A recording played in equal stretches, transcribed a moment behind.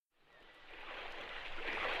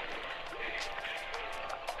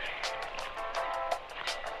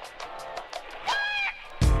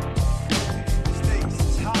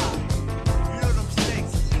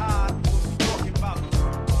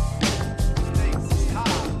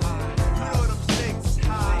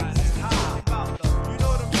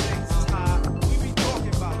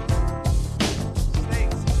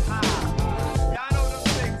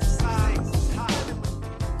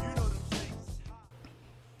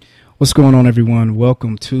What's going on, everyone?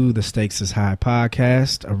 Welcome to the Stakes is High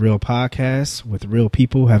podcast, a real podcast with real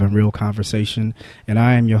people having real conversation. And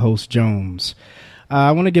I am your host, Jones.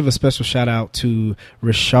 I want to give a special shout out to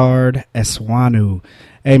Richard Eswanu.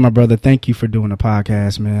 Hey, my brother, thank you for doing the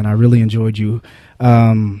podcast, man. I really enjoyed you,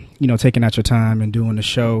 taking out your time and doing the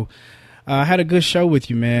show. I had a good show with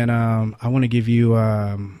you, man. I want to give you,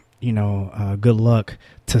 good luck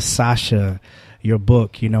to Sasha, your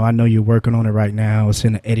book. I know you're working on it right now. It's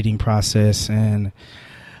in the editing process, and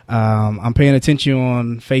I'm paying attention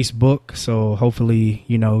on Facebook, so hopefully,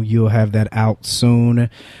 you'll have that out soon.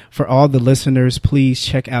 For all the listeners, please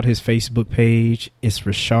check out his Facebook page. It's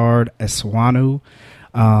Richard Eswanu.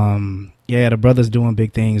 The brother's doing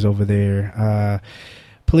big things over there.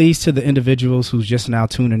 Please, to the individuals who's just now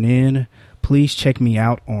tuning in, please check me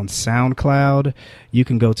out on SoundCloud. You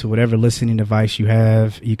can go to whatever listening device you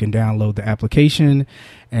have. You can download the application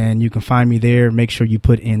and you can find me there. Make sure you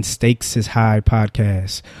put in Stakes is High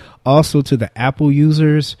podcast. Also, to the Apple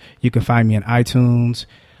users, you can find me in iTunes.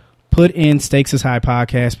 Put in Stakes is High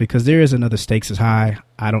podcast because there is another Stakes is High.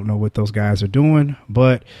 I don't know what those guys are doing,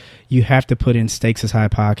 but you have to put in Stakes is High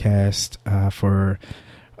podcast for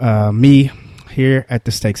me here at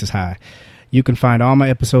the Stakes is High. You can find all my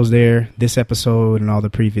episodes there, this episode and all the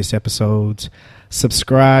previous episodes.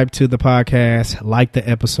 Subscribe to the podcast, like the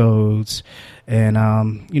episodes, and,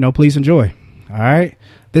 please enjoy. All right.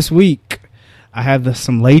 This week, I have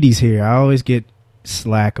some ladies here. I always get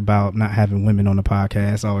slack about not having women on the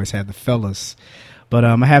podcast. I always have the fellas. But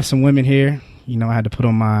I have some women here. I had to put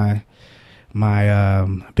on my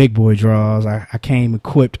big boy drawers. I came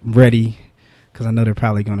equipped, ready, because I know they're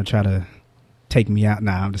probably going to try to take me out.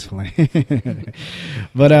 Nah, I'm just playing.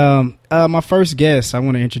 But my first guest I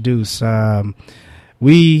want to introduce, when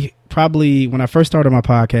I first started my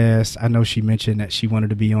podcast, I know she mentioned that she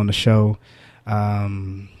wanted to be on the show.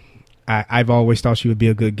 I've always thought she would be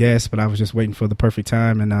a good guest, but I was just waiting for the perfect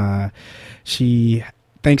time. And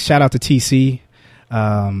shout out to TC.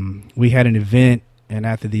 We had an event, and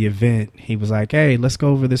after the event, he was like, "Hey, let's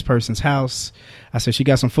go over this person's house." I said, "She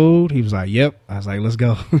got some food?" He was like, "Yep." I was like, "Let's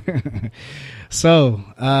go." So,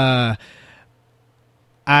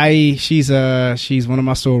 she's one of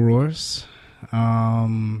my sorors.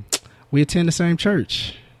 We attend the same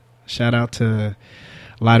church. Shout out to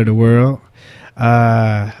Light of the World.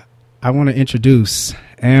 I want to introduce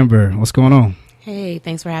Amber. What's going on? Hey,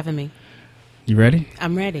 thanks for having me. You ready?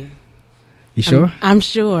 I'm ready. You sure? I'm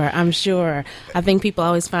sure. I think people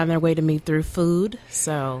always find their way to me through food,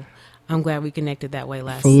 so I'm glad we connected that way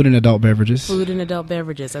last. Food and adult beverages.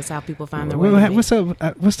 That's how people find their way to me. What's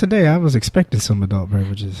up? What's today? I was expecting some adult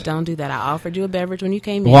beverages. Don't do that. I offered you a beverage when you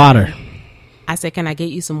came in. Water. I said, can I get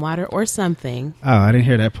you some water or something? Oh, I didn't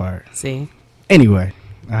hear that part. See? Anyway.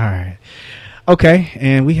 All right. Okay.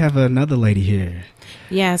 And we have another lady here.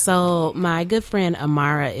 Yeah, so my good friend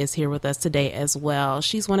Amara is here with us today as well.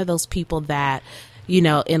 She's one of those people that,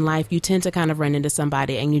 in life you tend to kind of run into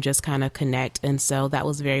somebody and you just kind of connect. And so that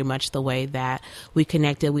was very much the way that we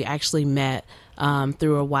connected. We actually met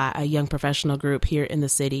through a young professional group here in the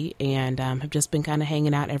city and have just been kind of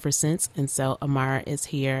hanging out ever since. And so Amara is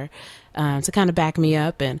here to kind of back me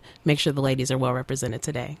up and make sure the ladies are well represented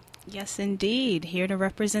today. Yes, indeed. Here to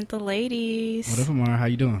represent the ladies. What up, Amara? How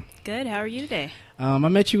you doing? Good. How are you today? I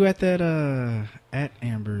met you at that at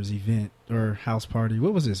Amber's event or house party.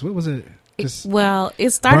 What was this? What was it? It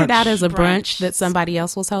started out as a brunch that somebody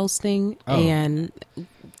else was hosting, and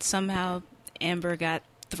somehow Amber got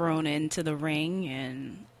thrown into the ring,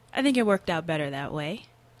 and I think it worked out better that way.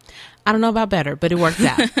 I don't know about better, but it worked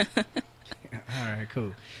out. All right,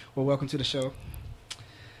 cool. Well, welcome to the show.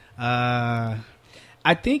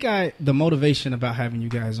 I think the motivation about having you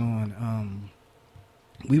guys on,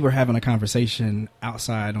 we were having a conversation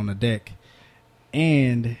outside on the deck,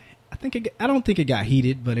 and I don't think it got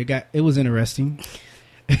heated, but it was interesting.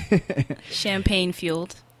 Champagne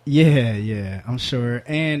fueled. Yeah, I'm sure.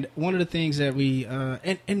 And one of the things that we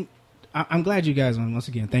and I'm glad you guys on once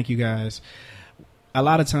again. Thank you guys. A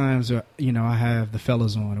lot of times, I have the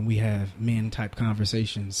fellas on and we have men type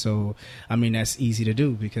conversations. So, I mean, that's easy to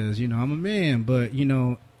do because, I'm a man. But,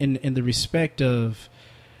 in the respect of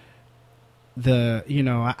I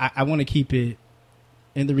want to keep it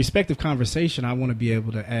in the respect of conversation. I want to be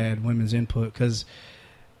able to add women's input because,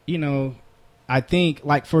 I think,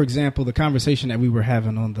 like, for example, the conversation that we were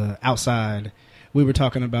having on the outside, we were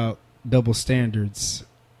talking about double standards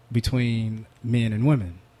between men and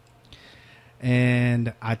women.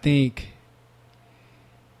 And I think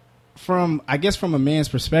from a man's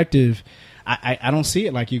perspective, I don't see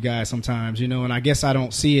it like you guys sometimes, and I guess I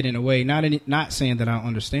don't see it in a way, not saying that I don't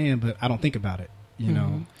understand, but I don't think about it, you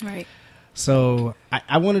know? Right. So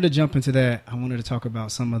I wanted to jump into that. I wanted to talk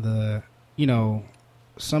about some of the,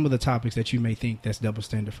 some of the topics that you may think that's double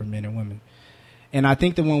standard for men and women. And I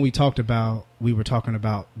think the one we talked about, we were talking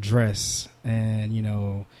about dress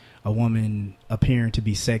and, a woman appearing to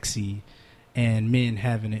be sexy and men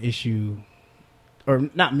having an issue, or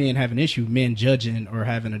not men having an issue, men judging or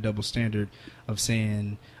having a double standard of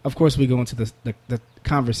saying, of course we go into the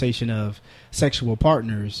conversation of sexual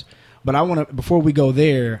partners. But I want to, before we go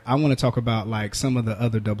there, I want to talk about like some of the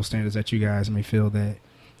other double standards that you guys may feel that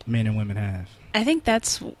men and women have. I think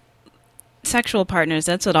that's sexual partners.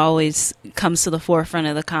 That's what always comes to the forefront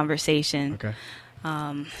of the conversation. Okay.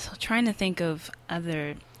 So trying to think of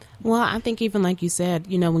other. Well, I think even like you said,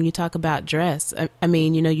 when you talk about dress, I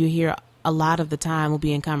mean, you hear a lot of the time we'll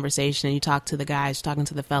be in conversation and you talk to the guys, talking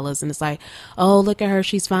to the fellas, and it's like, oh, look at her,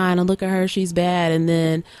 she's fine, and look at her, she's bad, and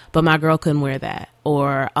then, but my girl couldn't wear that,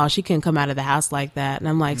 or oh, she couldn't come out of the house like that. And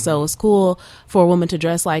I'm like, so it's cool for a woman to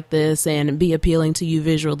dress like this and be appealing to you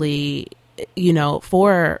visually,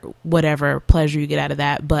 for whatever pleasure you get out of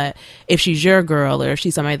that. But if she's your girl or if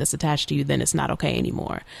she's somebody that's attached to you, then it's not okay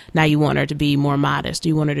anymore. Now you want her to be more modest.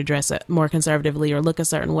 You want her to dress more conservatively or look a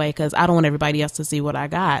certain way because I don't want everybody else to see what I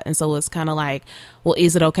got. And so it's kind of like, well,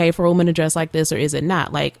 is it okay for a woman to dress like this or is it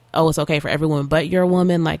not? Like, oh, it's okay for every woman but you're a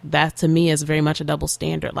woman. Like that to me is very much a double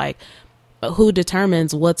standard. Like, who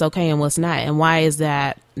determines what's okay and what's not? And why is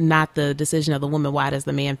that not the decision of the woman? Why does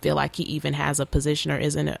the man feel like he even has a position or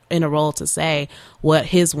is in a role to say what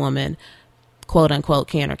his woman, quote unquote,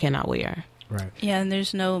 can or cannot wear? Right. Yeah.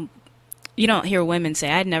 And you don't hear women say,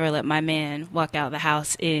 I'd never let my man walk out of the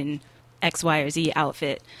house in X, Y, or Z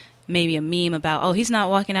outfit. Maybe a meme about, oh, he's not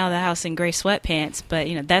walking out of the house in gray sweatpants, but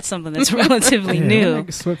that's something that's relatively new. Like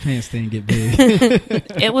sweatpants thing get big.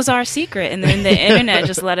 It was our secret, and then the internet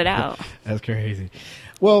just let it out. That's crazy.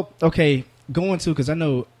 Well, okay, going to, because I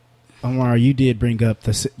know, Amara, you did bring up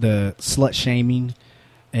the slut shaming,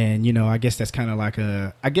 and I guess that's kind of like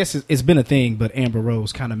I guess it's been a thing, but Amber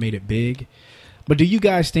Rose kind of made it big. But do you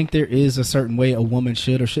guys think there is a certain way a woman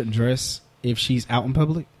should or shouldn't dress if she's out in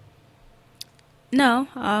public? No,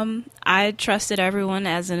 I trust that everyone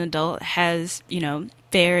as an adult has,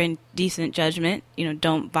 fair and decent judgment.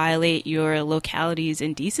 Don't violate your locality's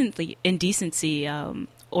indecency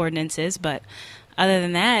ordinances. But other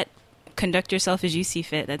than that, conduct yourself as you see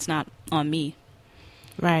fit. That's not on me.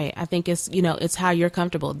 Right. I think it's, it's how you're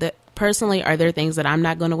comfortable. Personally, are there things that I'm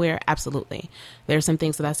not going to wear? Absolutely. There's some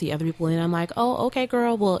things that I see other people in. I'm like, oh, okay,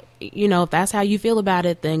 girl. Well, if that's how you feel about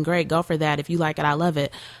it, then great. Go for that. If you like it, I love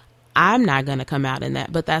it. I'm not going to come out in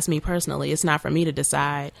that, but that's me personally. It's not for me to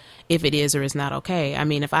decide if it is or is not okay. I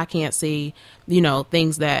mean, if I can't see,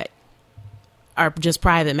 things that are just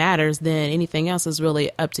private matters, then anything else is really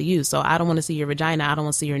up to you. So I don't want to see your vagina. I don't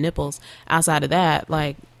want to see your nipples. Outside of that,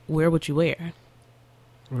 like, wear what you wear.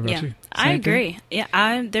 What about you? I agree.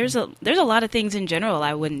 Yeah, there's a lot of things in general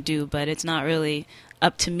I wouldn't do, but it's not really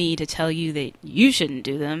up to me to tell you that you shouldn't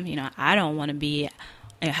do them. I don't want to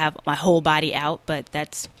have my whole body out, but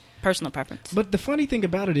that's personal preference. But the funny thing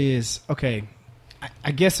about it is, okay,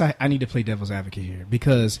 I guess I need to play devil's advocate here,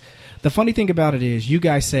 because the funny thing about it is you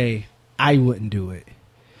guys say, I wouldn't do it,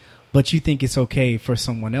 but you think it's okay for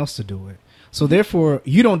someone else to do it. So therefore,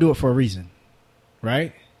 you don't do it for a reason,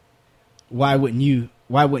 right? Why wouldn't you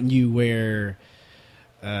wear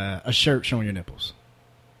a shirt showing your nipples?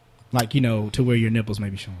 Like, to where your nipples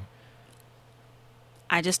may be showing.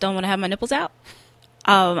 I just don't want to have my nipples out.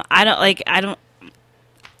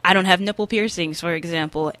 I don't have nipple piercings, for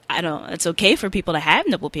example. It's okay for people to have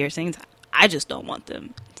nipple piercings. I just don't want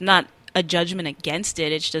them. It's not a judgment against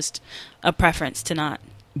it. It's just a preference to not.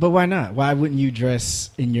 But why not? Why wouldn't you dress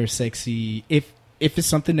in your sexy, if it's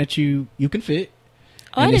something that you can fit?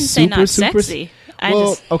 Oh, I didn't say not sexy.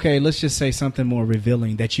 Okay, let's just say something more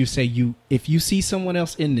revealing that you say if you see someone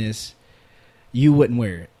else in this, you wouldn't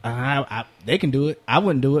wear it. They can do it. I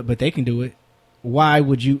wouldn't do it, but they can do it. Why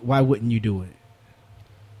wouldn't you do it?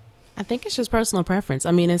 I think it's just personal preference.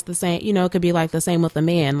 I mean, it's the same, it could be like the same with a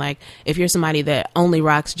man. Like if you're somebody that only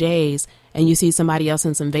rocks J's and you see somebody else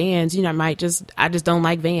in some Vans, I just don't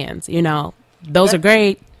like Vans, those are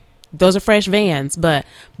great. Those are fresh Vans, but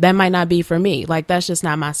that might not be for me. Like that's just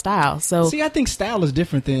not my style. So see, I think style is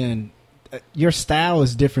different than your style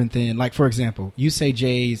is different than, like, for example, you say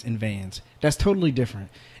J's and Vans. That's totally different.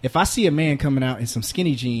 If I see a man coming out in some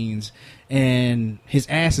skinny jeans and his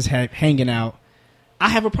ass is hanging out, I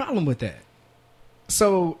have a problem with that.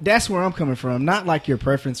 So that's where I'm coming from. Not like your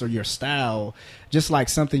preference or your style, just like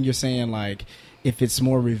something you're saying, like if it's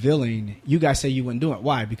more revealing, you guys say you wouldn't do it.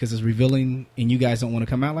 Why? Because it's revealing and you guys don't want to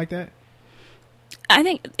come out like that? I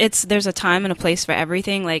think there's a time and a place for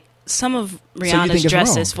everything. Like some of So you think Rihanna's it's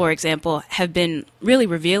dresses, wrong? for example, have been really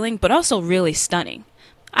revealing, but also really stunning.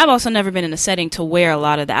 I've also never been in a setting to wear a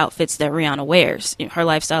lot of the outfits that Rihanna wears. You know, her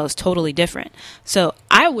lifestyle is totally different. So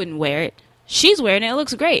I wouldn't wear it. She's wearing it. It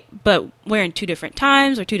looks great. But wearing two different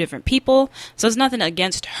times or two different people. So it's nothing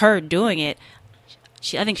against her doing it.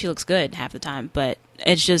 I think she looks good half the time. But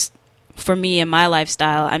it's just, for me and my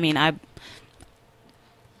lifestyle, I mean, it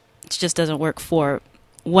just doesn't work for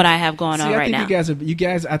what I have going on I right think now. you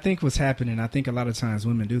guys, I think what's happening, I think a lot of times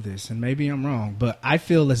women do this, and maybe I'm wrong, but I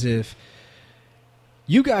feel as if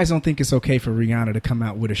you guys don't think it's okay for Rihanna to come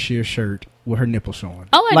out with a sheer shirt with her nipple showing.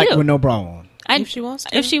 Oh, I like do. with no bra on. If she wants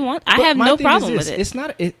to. If she wants, I But have my no thing problem is with this, it. It's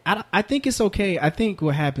not. I think it's okay. I think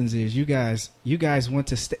what happens is you guys want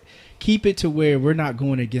to keep it to where we're not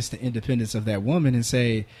going against the independence of that woman and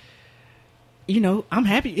say, you know, I'm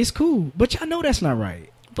happy, it's cool, but y'all know that's not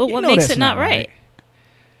right. But You what know makes that's it not right?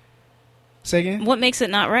 Say again. What makes it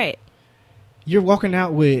not right? You're walking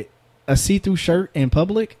out with a see-through shirt in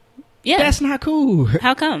public. Yeah. That's not cool.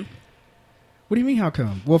 How come? What do you mean? How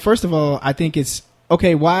come? Well, first of all, I think it's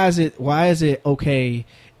okay. Why is it okay?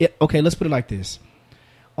 Okay, let's put it like this: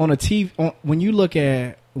 on a TV, when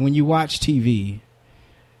you watch TV,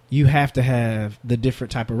 you have to have the different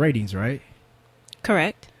type of ratings, right?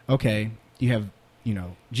 Correct. Okay, you have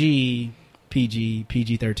G, PG,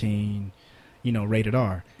 PG-13, rated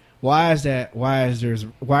R. Why is that? Why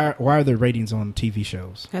are there ratings on TV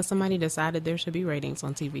shows? Has somebody decided there should be ratings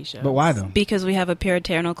on TV shows? But why though? Because we have a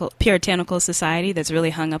puritanical society that's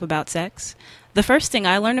really hung up about sex. The first thing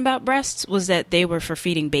I learned about breasts was that they were for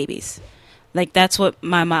feeding babies. Like, that's what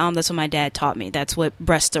that's what my dad taught me. That's what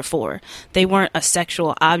breasts are for. They weren't a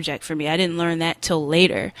sexual object for me. I didn't learn that till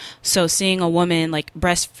later. So seeing a woman like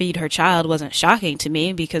breastfeed her child wasn't shocking to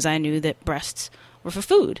me because I knew that breasts were for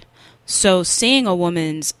food. So seeing a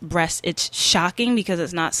woman's breast, it's shocking because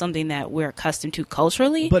it's not something that we're accustomed to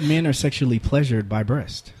culturally. But men are sexually pleasured by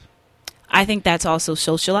breast. I think that's also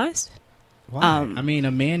socialized. Why? I mean,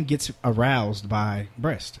 a man gets aroused by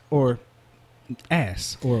breast or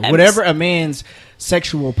ass or whatever a man's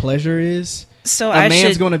sexual pleasure is. So a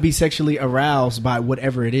man's going to be sexually aroused by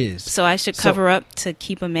whatever it is. So I should cover up to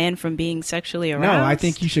keep a man from being sexually aroused? No, I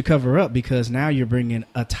think you should cover up because now you're bringing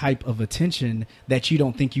a type of attention that you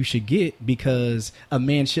don't think you should get because a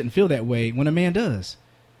man shouldn't feel that way when a man does.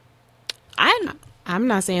 I'm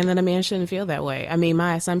not saying that a man shouldn't feel that way. I mean,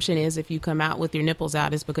 my assumption is if you come out with your nipples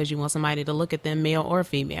out, it's because you want somebody to look at them, male or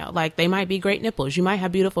female. Like, they might be great nipples. You might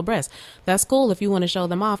have beautiful breasts. That's cool. If you want to show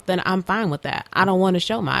them off, then I'm fine with that. I don't want to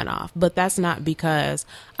show mine off. But that's not because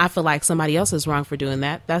I feel like somebody else is wrong for doing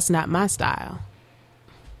that. That's not my style.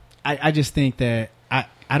 I just think that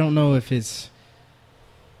I don't know if it's,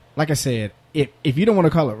 like I said, if you don't want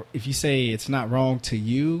to call it, if you say it's not wrong to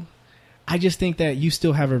you, I just think that you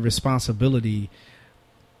still have a responsibility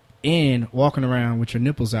in walking around with your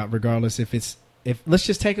nipples out, regardless if let's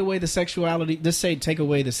just take away the sexuality. Let's say take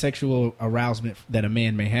away the sexual arousement that a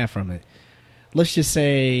man may have from it. Let's just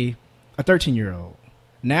say a 13-year-old.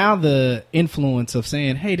 Now the influence of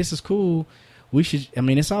saying, "Hey, this is cool. We should." I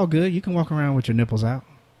mean, it's all good. You can walk around with your nipples out.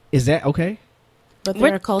 Is that okay? But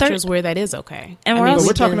there are cultures where that is okay. And But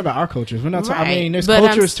we're talking about our cultures. We're not. Right. I mean, there's But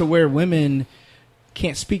cultures to where women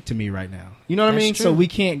can't speak to me right now. You know what I That's mean? true. So we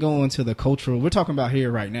can't go into the cultural. We're talking about here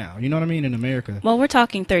right now. You know what I mean? In America. Well, we're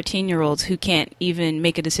talking 13-year-olds who can't even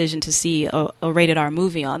make a decision to see a rated R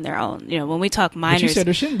movie on their own. You know, when we talk minors. But you said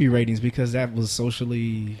there shouldn't be ratings because that was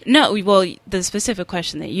socially. No, well, the specific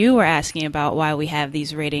question that you were asking about why we have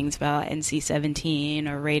these ratings about NC-17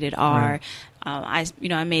 or rated R, Right.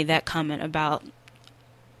 I made that comment about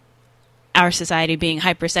our society being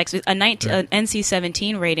hypersexual. An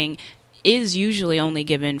NC-17 rating is usually only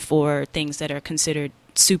given for things that are considered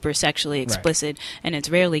super sexually explicit, and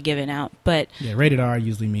it's rarely given out. But yeah, rated R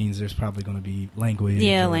usually means there's probably going to be language.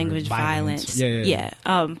 Yeah, or language, violence. Yeah.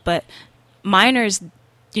 But minors,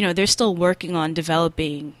 they're still working on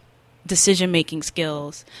developing decision-making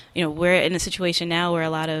skills. We're in a situation now where a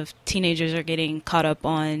lot of teenagers are getting caught up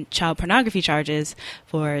on child pornography charges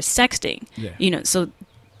for sexting. Yeah. So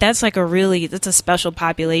that's that's a special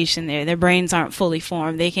population there. Their brains aren't fully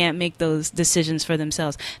formed. They can't make those decisions for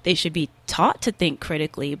themselves. They should be taught to think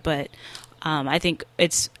critically, but I think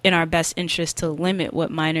it's in our best interest to limit what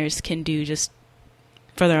minors can do just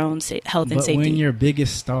for their own health and safety. But when your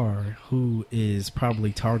biggest star, who is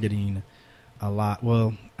probably targeting a lot,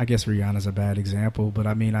 well, I guess Rihanna's a bad example, but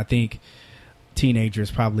I mean, I think teenagers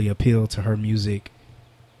probably appeal to her music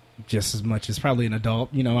just as much as probably an adult.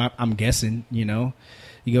 I'm guessing, you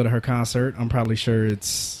go to her concert, I'm probably sure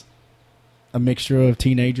it's a mixture of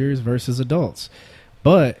teenagers versus adults.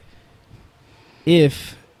 But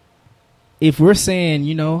if we're saying,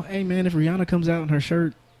 you know, hey man, if Rihanna comes out in her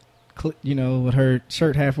shirt, you know, with her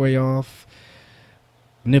shirt halfway off,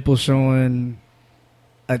 nipples showing,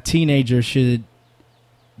 a teenager should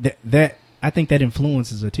that I think that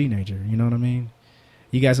influences a teenager. You know what I mean?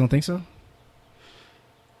 You guys don't think so?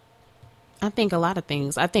 I think a lot of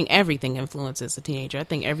things. I think everything influences a teenager. I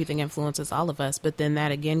think everything influences all of us. But then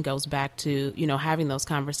that again goes back to, you know, having those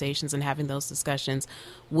conversations and having those discussions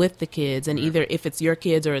with the kids. And either if it's your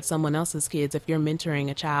kids or it's someone else's kids, if you're mentoring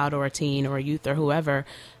a child or a teen or a youth or whoever,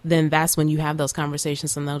 then that's when you have those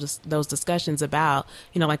conversations and those discussions about,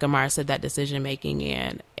 you know, like Amara said, that decision making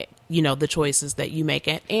and, you know, the choices that you make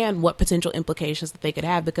and what potential implications that they could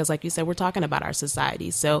have. Because like you said, we're talking about our society.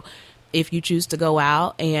 So if you choose to go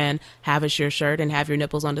out and have a sheer shirt and have your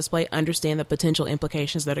nipples on display, understand the potential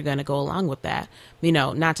implications that are going to go along with that. You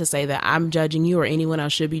know, not to say that I'm judging you or anyone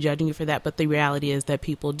else should be judging you for that, but the reality is that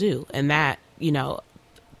people do. And that, you know,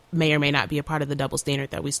 may or may not be a part of the double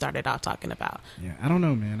standard that we started out talking about. Yeah, I don't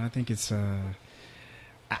know, man. I think it's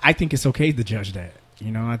okay to judge that.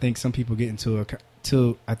 You know, I think some people get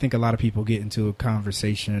I think a lot of people get into a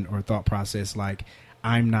conversation or thought process like,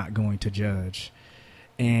 I'm not going to judge.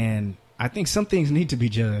 And I think some things need to be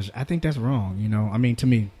judged. I think that's wrong, you know, I mean, to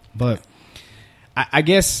me. But I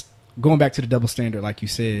guess going back to the double standard, like you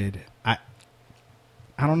said, I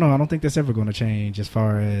don't know. I don't think that's ever going to change as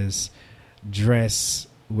far as dress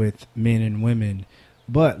with men and women.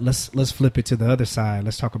 But let's flip it to the other side.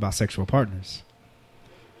 Let's talk about sexual partners.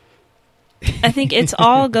 I think it's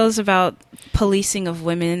all goes about policing of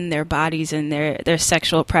women, their bodies, and their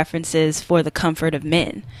sexual preferences for the comfort of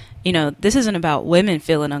men. You know, this isn't about women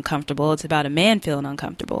feeling uncomfortable. It's about a man feeling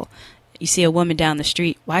uncomfortable. You see a woman down the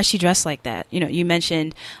street. Why is she dressed like that? You know, you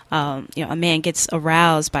mentioned, you know, a man gets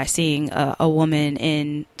aroused by seeing a woman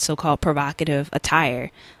in so-called provocative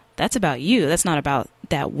attire. That's about you. That's not about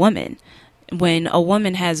that woman. When a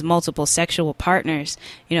woman has multiple sexual partners,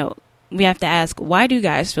 you know, we have to ask, why do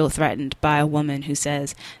guys feel threatened by a woman who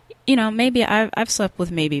says, you know, maybe I've slept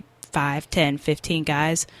with maybe 5, 10, 15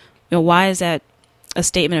 guys. You know, why is that a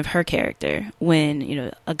statement of her character when, you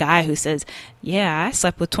know, a guy who says, yeah, I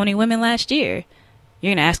slept with 20 women last year.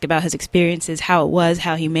 You're going to ask about his experiences, how it was,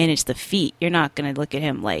 how he managed the feat. You're not going to look at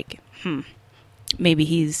him like, maybe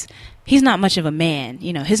he's not much of a man.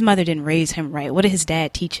 You know, his mother didn't raise him right. What did his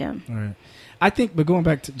dad teach him? All right. I think, but going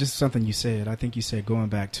back to just something you said, I think you said going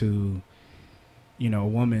back to, you know, a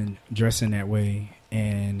woman dressing that way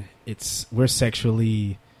and we're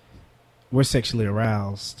sexually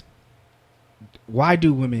aroused. Why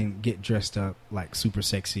do women get dressed up like super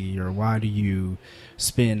sexy, or why do you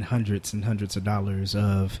spend hundreds and hundreds of dollars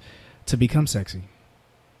to become sexy?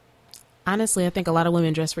 Honestly, I think a lot of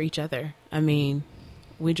women dress for each other. I mean,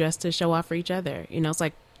 we dress to show off for each other. You know, it's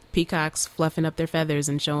like peacocks fluffing up their feathers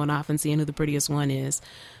and showing off and seeing who the prettiest one is.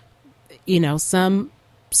 You know, some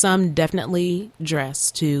definitely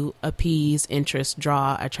dress to appease, interest,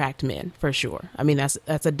 draw, attract men, for sure. I mean, that's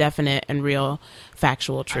a definite and real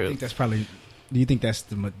factual truth. I think that's probably... Do you think that's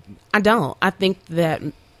the... I don't. I think that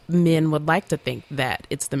men would like to think that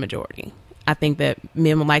it's the majority. I think that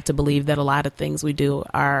men would like to believe that a lot of things we do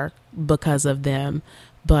are because of them.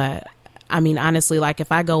 But, I mean, honestly, like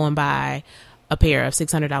if I go and buy a pair of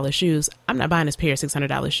 $600 shoes, I'm not buying this pair of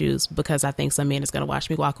 $600 shoes because I think some man is going to watch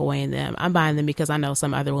me walk away in them. I'm buying them because I know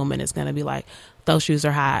some other woman is going to be like, those shoes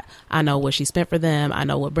are hot. I know what she spent for them. I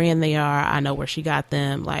know what brand they are. I know where she got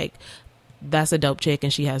them. Like, that's a dope chick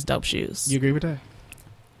and she has dope shoes. You agree with that?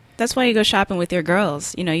 That's why you go shopping with your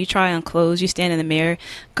girls. You know, you try on clothes, you stand in the mirror.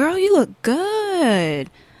 Girl, you look good.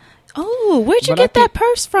 Oh, where'd you get that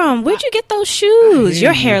purse from? Where'd you get those shoes?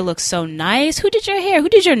 Your hair looks so nice. Who did your hair? Who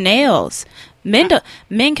did your nails? Men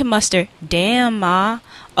can muster, damn, ma.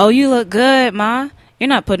 Oh, you look good, ma. You're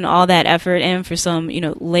not putting all that effort in for some, you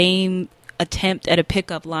know, lame attempt at a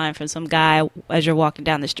pickup line from some guy as you're walking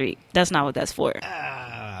down the street. That's not what that's for.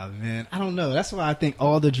 Man, I don't know. That's why I think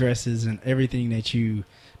all the dresses and everything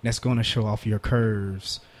that's going to show off your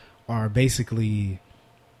curves are basically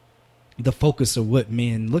the focus of what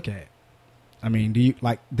men look at. I mean, do you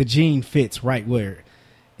like the jean fits right where,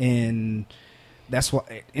 and that's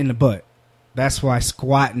why in the butt. That's why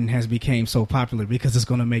squatting has become so popular, because it's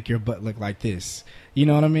going to make your butt look like this. You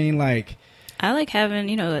know what I mean? Like, I like having,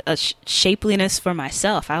 you know, a shapeliness for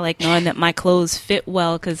myself. I like knowing that my clothes fit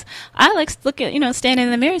well, because I like standing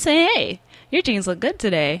in the mirror and saying, hey, your jeans look good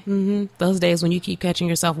today. Mm-hmm. Those days when you keep catching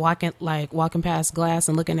yourself walking past glass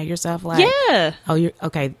and looking at yourself like, yeah. Oh, you're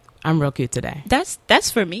okay. I'm real cute today.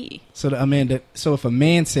 That's for me. So so if a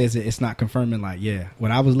man says it, it's not confirming like, yeah,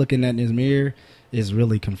 what I was looking at in his mirror is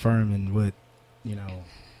really confirming what, you know.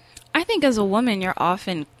 I think as a woman, you're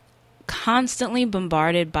often constantly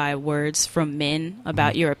bombarded by words from men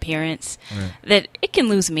about your appearance that it can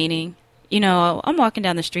lose meaning. You know, I'm walking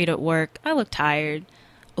down the street at work. I look tired.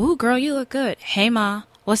 Ooh, girl, you look good. Hey, ma,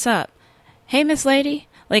 what's up? Hey, Miss Lady.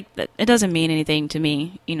 Like, it doesn't mean anything to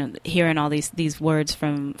me, you know, hearing all these words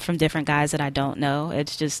from different guys that I don't know.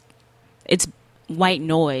 It's white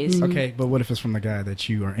noise. Okay, but what if it's from the guy that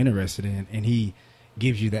you are interested in and he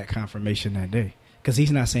gives you that confirmation that day? Because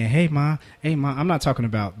he's not saying, hey, ma. I'm not talking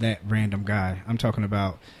about that random guy. I'm talking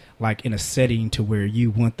about, like, in a setting to where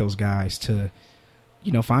you want those guys to,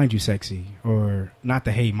 you know, find you sexy. Or not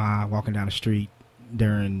the, hey, ma, walking down the street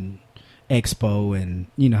during Expo and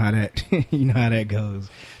you know how that goes.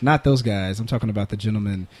 Not those guys. I'm talking about the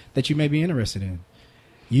gentleman that you may be interested in.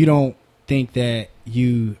 You don't think that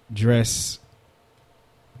you dress,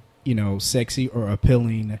 you know, sexy or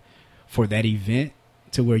appealing for that event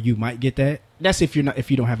to where you might get that. That's if you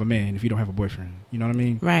don't have a man, if you don't have a boyfriend. You know what I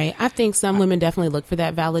mean? Right. I think some women definitely look for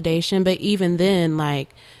that validation, but even then,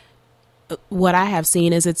 like, what I have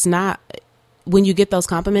seen is it's not, when you get those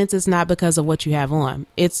compliments, it's not because of what you have on.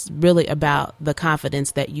 It's really about the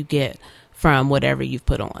confidence that you get from whatever you've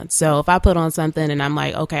put on. So if I put on something and I'm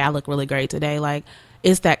like, okay, I look really great today, like,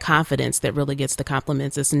 it's that confidence that really gets the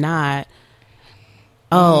compliments. It's not,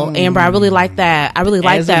 oh, Amber, I really like that. I really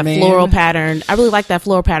like that floral pattern. I really like that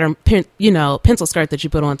floral pattern, pencil skirt that you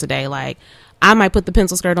put on today. Like, I might put the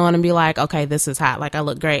pencil skirt on and be like, okay, this is hot. Like, I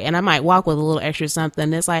look great. And I might walk with a little extra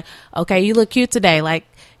something. It's like, okay, you look cute today. Like,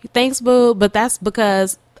 thanks, boo. But that's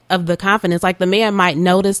because of the confidence. Like, the man might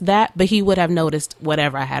notice that, but he would have noticed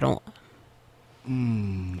whatever I had on.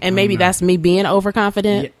 And maybe that's me being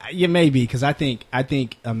overconfident. Yeah, maybe. Because I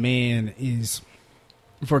think a man is,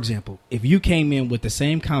 for example, if you came in with the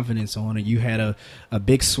same confidence on and you had a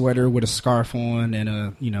big sweater with a scarf on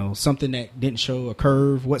and something that didn't show a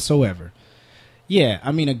curve whatsoever. Yeah,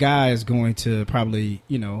 I mean, a guy is going to probably,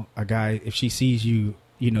 a guy, if she sees you,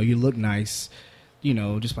 you look nice,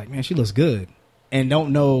 just like, man, she looks good, and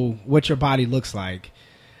don't know what your body looks like.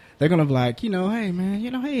 They're going to be like, hey, man,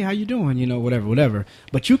 hey, how you doing? Whatever.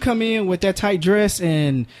 But you come in with that tight dress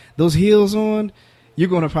and those heels on, you're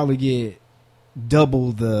going to probably get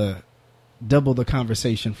double the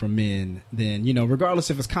conversation from men than,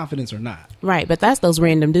 regardless if it's confidence or not. Right. But that's those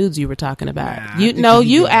random dudes you were talking about.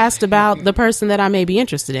 You asked about the person that I may be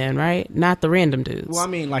interested in, right? Not the random dudes. Well, I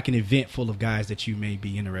mean, like an event full of guys that you may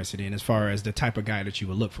be interested in as far as the type of guy that you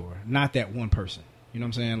would look for. Not that one person. You know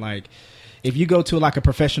what I'm saying? Like, if you go to like a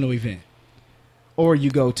professional event or you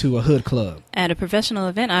go to a hood club. At a professional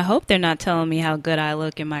event, I hope they're not telling me how good I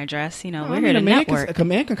look in my dress. We're here to network. A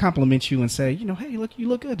man can compliment you and say, hey, look, you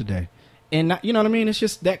look good today. And not, you know what I mean? It's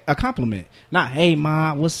just that a compliment. Not, hey,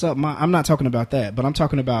 ma, what's up, ma? I'm not talking about that. But I'm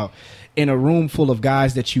talking about in a room full of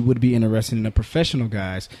guys that you would be interested in, the professional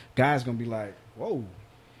guys going to be like, whoa.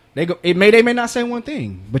 They may not say one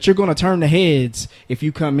thing, but you're going to turn the heads if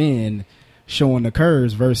you come in showing the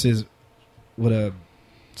curves versus with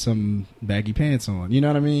some baggy pants on. You know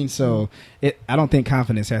what I mean? So I don't think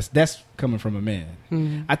confidence that's coming from a man.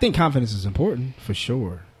 Mm-hmm. I think confidence is important for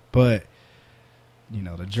sure. But,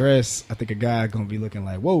 the dress, I think a guy going to be looking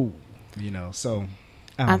like, whoa, so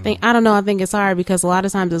I don't know. I think it's hard because a lot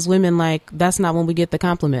of times as women, like, that's not when we get the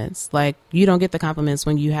compliments. Like, you don't get the compliments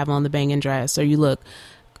when you have on the banging dress or you look,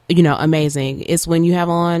 amazing. It's when you have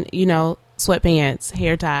on, sweatpants,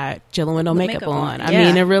 hair tied, chilling with no makeup on. I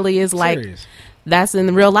mean, it really is like, serious. That's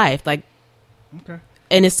in real life. Like, okay.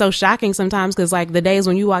 And it's so shocking sometimes because, like, the days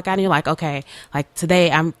when you walk out and you're like, okay, like,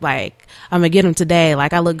 today I'm going to get them today.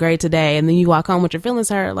 Like, I look great today. And then you walk home with your feelings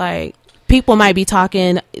hurt. Like, people might be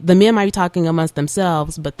talking, the men might be talking amongst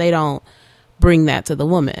themselves, but they don't bring that to the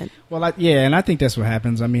woman. Well, and I think that's what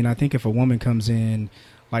happens. I mean, I think if a woman comes in,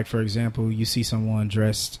 like, for example, you see someone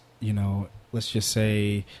dressed, let's just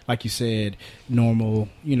say, like you said, normal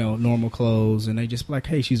clothes, and they just be like,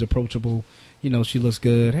 hey, she's approachable. She looks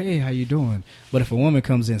good. Hey, how you doing? But if a woman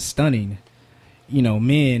comes in stunning,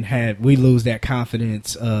 men we lose that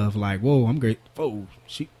confidence of like, whoa, I'm great. Whoa,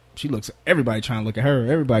 she looks, everybody trying to look at her.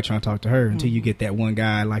 Everybody trying to talk to her until you get that one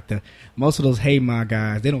guy, like most of those hey ma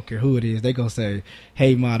guys, they don't care who it is. They gonna say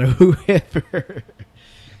hey ma to whoever.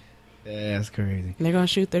 Yeah, that's crazy. They're gonna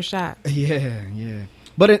shoot their shot. Yeah.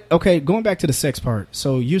 But going back to the sex part.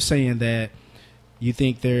 So you're saying that you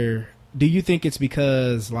think do you think it's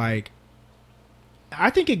because, like, I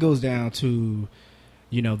think it goes down to,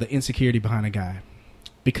 the insecurity behind a guy.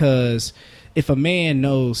 Because if a man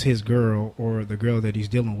knows his girl or the girl that he's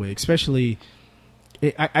dealing with, especially,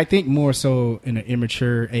 I think more so in an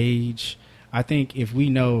immature age, I think if we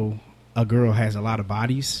know a girl has a lot of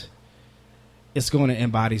bodies, it's going to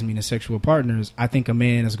embody meaning sexual partners. I think a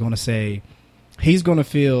man is going to say, he's going to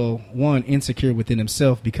feel, one, insecure within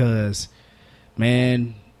himself because,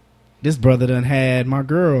 man, this brother done had my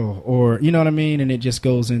girl, or, you know what I mean? And it just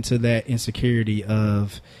goes into that insecurity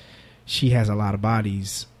of she has a lot of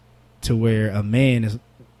bodies, to where a man is,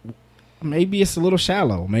 maybe it's a little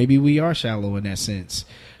shallow. Maybe we are shallow in that sense,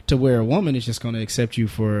 to where a woman is just going to accept you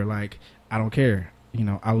for, like, I don't care. You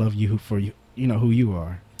know, I love you for you, you know, who you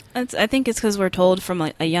are. I think it's because we're told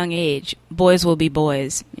from a young age, boys will be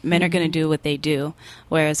boys. Men are going to do what they do.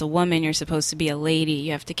 Whereas a woman, you're supposed to be a lady.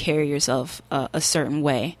 You have to carry yourself a certain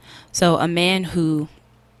way. So a man who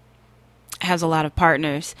has a lot of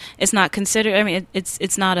partners, it's not considered, I mean,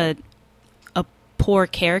 it's not a poor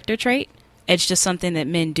character trait. It's just something that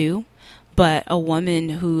men do. But a woman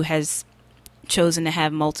who has chosen to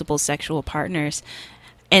have multiple sexual partners,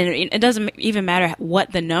 and it doesn't even matter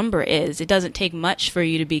what the number is. It doesn't take much for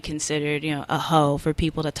you to be considered, you know, a hoe, for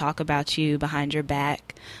people to talk about you behind your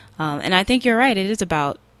back. And I think you're right. It is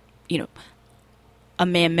about, you know, a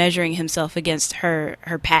man measuring himself against her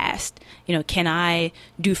past. You know, can I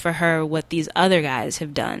do for her what these other guys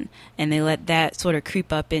have done? And they let that sort of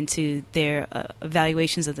creep up into their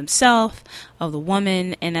evaluations of themselves, of the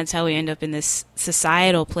woman. And that's how we end up in this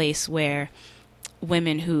societal place where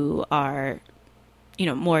women who are, you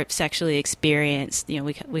know, more sexually experienced, you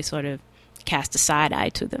know, we sort of cast a side eye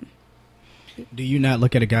to them. Do you not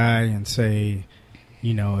look at a guy and say,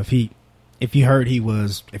 you know, if you heard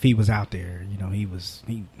if he was out there, you know, he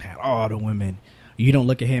had all the women, you don't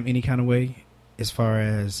look at him any kind of way, as far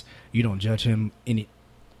as you don't judge him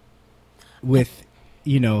with,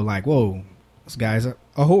 you know, like, whoa, this guy's a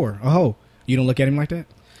whore, a hoe. You don't look at him like that?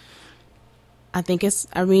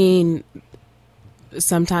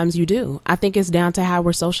 Sometimes you do. I think it's down to how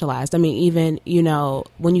we're socialized. I mean, even, you know,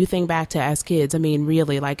 when you think back to as kids, I mean,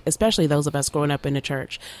 really, like, especially those of us growing up in the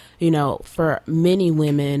church, you know, for many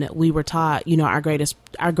women, we were taught, you know, our greatest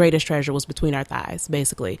treasure was between our thighs,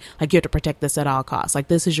 basically. Like, you have to protect this at all costs. Like,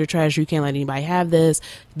 this is your treasure. You can't let anybody have this.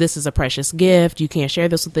 This is a precious gift. You can't share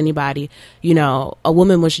this with anybody. You know, a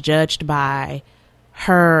woman was judged by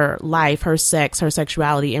her life, her sex, her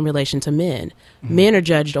sexuality in relation to men. Mm-hmm. Men are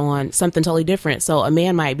judged on something totally different. So a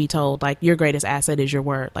man might be told, like, your greatest asset is your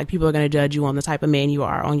word. Like, people are going to judge you on the type of man you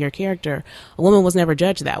are, on your character. A woman was never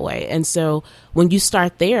judged that way. And so when you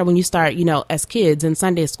start there, you know, as kids in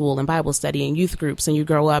Sunday school and Bible study and youth groups, and you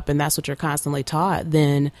grow up and that's what you're constantly taught,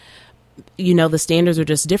 then, you know, the standards are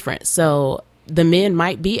just different. So the men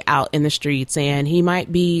might be out in the streets and he might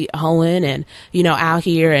be hoeing and, you know, out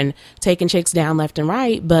here and taking chicks down left and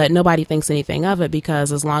right, but nobody thinks anything of it,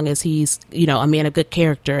 because as long as he's, you know, a man of good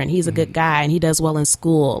character and he's a good guy and he does well in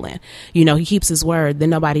school and, you know, he keeps his word,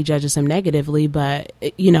 then nobody judges him negatively. But,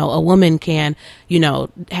 you know, a woman can, you know,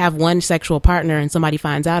 have one sexual partner and somebody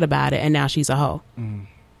finds out about it and now she's a hoe.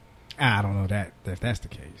 I don't know if that's the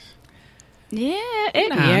case. Yeah,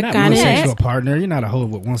 not one sexual partner. You're not a hoe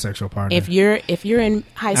with one sexual partner. If you're in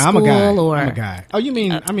high school, I'm a guy. Oh, you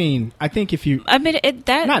mean? I think if you. I mean,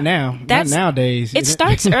 not now. Not nowadays. It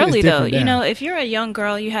starts early though. You know, if you're a young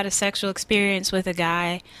girl, you had a sexual experience with a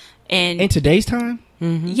guy, and in today's time,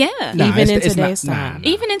 yeah, even in today's time,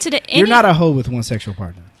 even in today, you're not a hoe with one sexual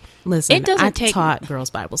partner. Listen, I taught girls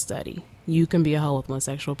Bible study. You can be a hoe with one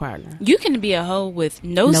sexual partner. You can be a hoe with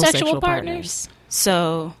no sexual partners.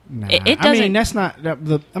 So it doesn't. I mean, that's not.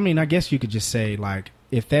 I guess you could just say, like,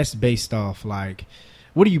 if that's based off, like,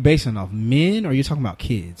 what are you basing off? Men, or are you talking about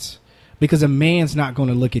kids? Because a man's not going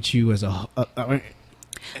to look at you as it's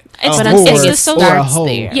the social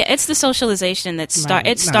there. Yeah, it's the socialization that starts.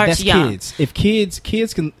 It starts young. Kids. If kids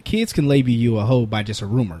can label you a hoe by just a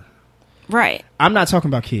rumor. Right. I'm not talking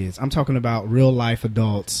about kids. I'm talking about real life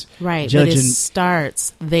adults. Right. Judging. But it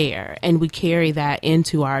starts there, and we carry that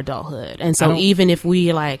into our adulthood. And so even if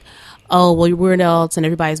we like, oh, well, we're adults and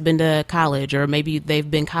everybody's been to college, or maybe they've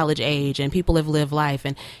been college age and people have lived life.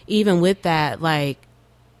 And even with that, like,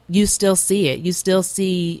 you still see it. You still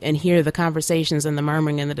see and hear the conversations and the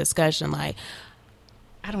murmuring and the discussion. Like,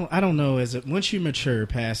 I don't know. Is it once you mature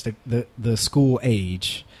past the school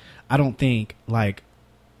age, I don't think, like,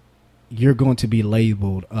 you're going to be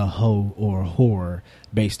labeled a hoe or a whore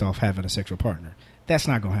based off having a sexual partner. That's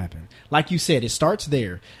not going to happen. Like you said, it starts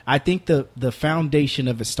there. I think the foundation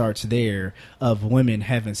of it starts there, of women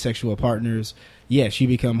having sexual partners. Yes, you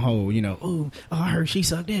become whole, you know, oh, I heard she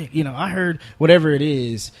sucked dick. You know, I heard whatever it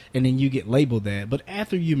is. And then you get labeled that. But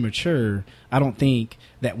after you mature, I don't think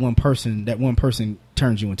that one person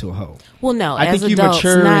turns you into a hoe. Well, no, I as think adults, you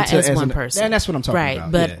mature not into, as one person. And that's what I'm talking right.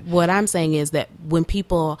 about. But yeah. what I'm saying is that when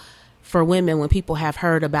people have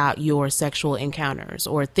heard about your sexual encounters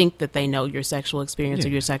or think that they know your sexual experience or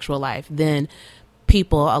your sexual life, then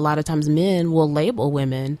people, a lot of times men, will label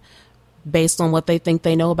women based on what they think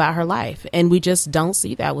they know about her life. And we just don't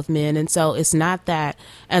see that with men. And so it's not that,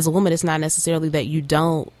 as a woman, it's not necessarily that you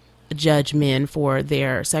don't judge men for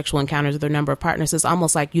their sexual encounters or their number of partners. It's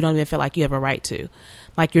almost like you don't even feel like you have a right to.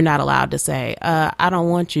 Like you're not allowed to say, I don't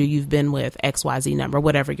want you. You've been with XYZ number,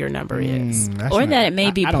 whatever your number is. Or that it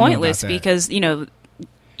may be pointless because, you know,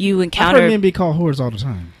 you encounter... I've heard men be called whores all the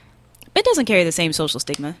time. It doesn't carry the same social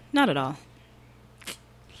stigma. Not at all.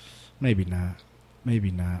 Maybe not.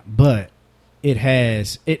 But it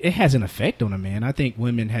has an effect on a man. I think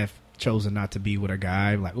women have chosen not to be with a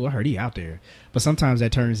guy like, well, I heard he out there. But sometimes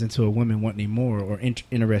that turns into a woman wanting more or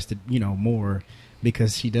interested, you know, more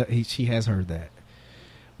because she has heard that.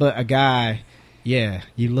 But a guy, yeah,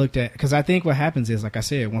 you looked at, because I think what happens is, like I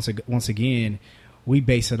said, once again, we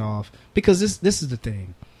base it off, because this is the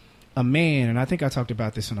thing. A man, and I think I talked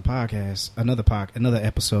about this in a podcast, another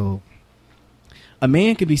episode. A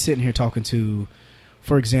man could be sitting here talking to,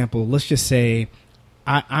 for example, let's just say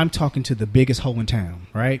I'm talking to the biggest hoe in town,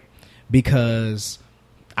 right? Because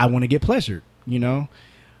I want to get pleasured, you know?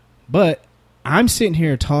 But I'm sitting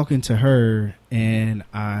here talking to her and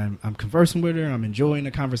I'm conversing with her. I'm enjoying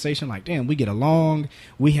the conversation. Like, damn, we get along.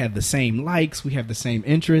 We have the same likes. We have the same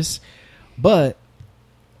interests. But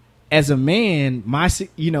as a man,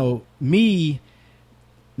 me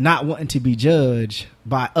not wanting to be judged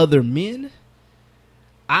by other men,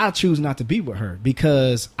 I choose not to be with her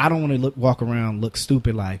because I don't want to walk around, look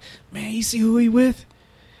stupid. Like, man, you see who he with?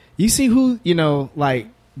 You see who, like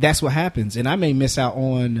that's what happens. And I may miss out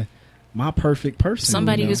on my perfect person.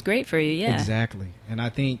 Somebody who's great for you. Yeah, exactly. And I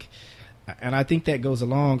think that goes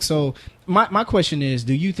along. So my question is,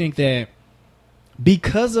 do you think that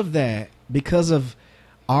because of that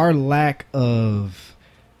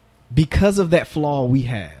flaw we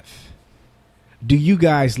have, do you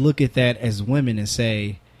guys look at that as women and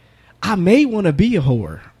say, I may want to be a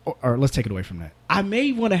whore, or let's take it away from that. I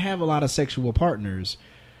may want to have a lot of sexual partners,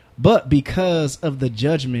 but because of the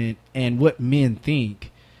judgment and what men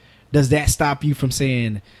think, does that stop you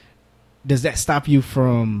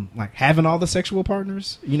from like having all the sexual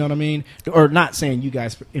partners? You know what I mean? Or not saying you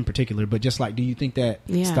guys in particular, but just like, do you think that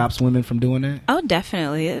stops women from doing that? Oh,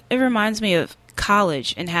 definitely. It reminds me of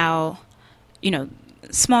college and how,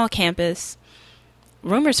 small campus,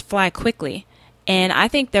 rumors fly quickly. And I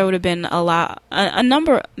think there would have been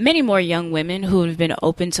many more young women who would have been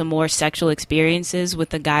open to more sexual experiences with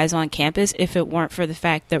the guys on campus if it weren't for the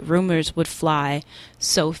fact that rumors would fly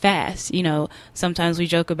so fast. Sometimes we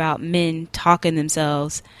joke about men talking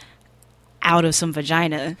themselves out of some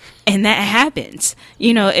vagina, and that happens.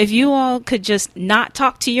 If you all could just not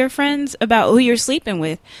talk to your friends about who you're sleeping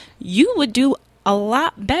with, you would do a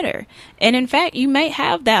lot better. And in fact, you might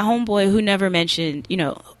have that homeboy who never mentioned,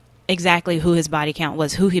 exactly who his body count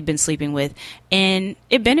was, who he'd been sleeping with, and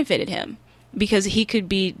it benefited him because he could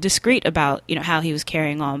be discreet about, how he was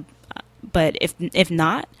carrying on. But if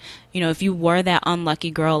not, if you were that unlucky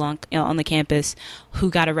girl on the campus who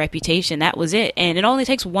got a reputation, that was it. And it only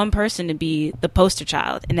takes one person to be the poster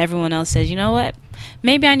child, and everyone else says, you know what,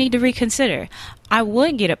 maybe I need to reconsider. I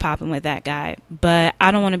would get it popping with that guy, but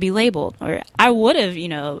I don't want to be labeled. Or I would have,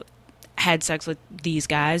 had sex with these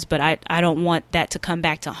guys, but I don't want that to come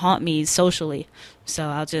back to haunt me socially. So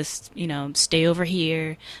I'll just, stay over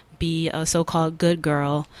here, be a so-called good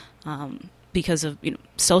girl, because of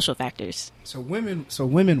social factors. So women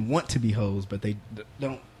want to be hoes, but they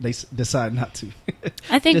don't. They decide not to.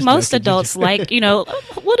 I think most adults like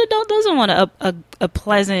what adult doesn't want a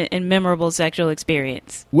pleasant and memorable sexual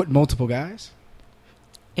experience? With multiple guys.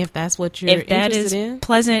 If that's what you're interested in,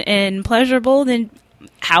 pleasant and pleasurable, then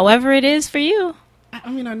however it is for you. I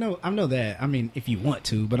mean, I know that. I mean, if you want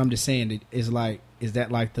to, but I'm just saying, is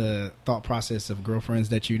that like the thought process of girlfriends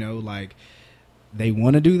that like they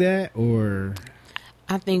want to do that? Or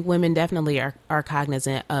I think women definitely are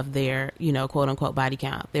cognizant of their quote unquote body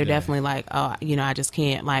count. They're definitely like, oh, I just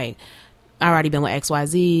can't, like, I already been with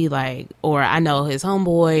XYZ, like, or I know his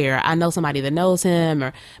homeboy, or I know somebody that knows him,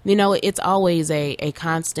 or it's always a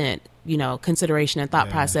constant consideration and thought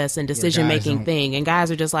process and decision making thing. And guys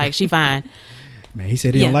are just like, she fine. Man, he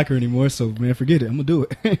said he don't like her anymore, so man, forget it. I'm gonna do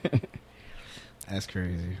it. That's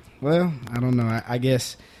crazy. Well, I don't know. I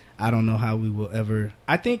guess I don't know how we will ever.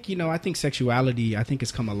 I think sexuality. I think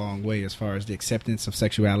it's come a long way as far as the acceptance of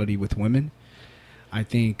sexuality with women. I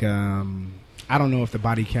think I don't know if the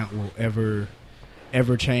body count will ever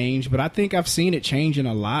change, but I think I've seen it changing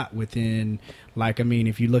a lot within. Like, I mean,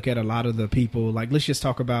 if you look at a lot of the people, like, let's just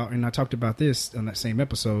talk about, and I talked about this on that same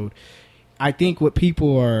episode. I think what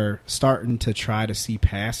people are starting to try to see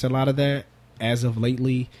past a lot of that as of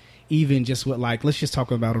lately, even just what, like, let's just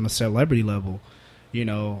talk about on a celebrity level, like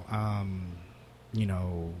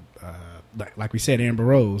we said, Amber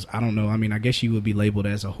Rose. I don't know. I mean, I guess she would be labeled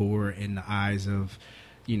as a whore in the eyes of,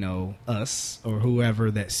 us or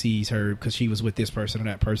whoever that sees her because she was with this person or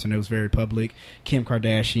that person. It was very public. Kim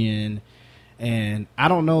Kardashian. And I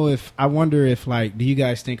don't know I wonder if, like, do you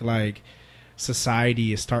guys think, like,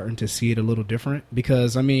 society is starting to see it a little different?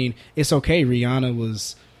 Because, I mean, it's okay. Rihanna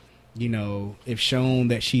was, if shown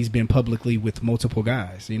that she's been publicly with multiple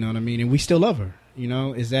guys, you know what I mean? And we still love her, do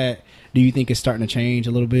you think it's starting to change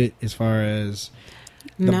a little bit as far as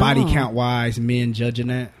the body count wise, men judging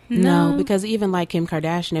that? No, because even like Kim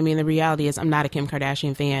Kardashian, I mean, the reality is I'm not a Kim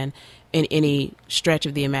Kardashian fan in any stretch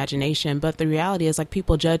of the imagination, but the reality is, like,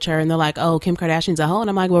 people judge her and they're like, oh, Kim Kardashian's a hoe. And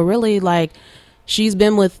I'm like, well, really, like, she's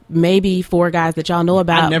been with maybe 4 guys that y'all know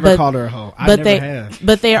about. I never called her a hoe.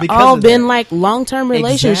 But they're all been like long-term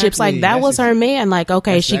relationships. Exactly. Like, that was her man. Like,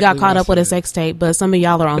 okay, she got caught up with a sex tape, but some of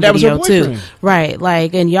y'all are on video too. Right.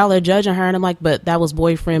 Like, and y'all are judging her. And I'm like, but that was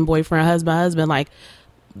boyfriend, husband. Like,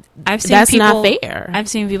 that's not fair. I've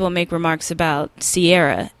seen people make remarks about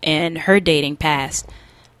Ciara and her dating past.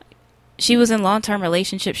 She was in long-term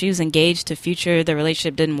relationship. She was engaged to Future. The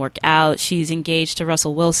relationship didn't work out. She's engaged to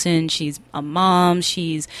Russell Wilson. She's a mom.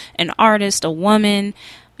 She's an artist, a woman.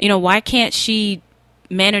 Why can't she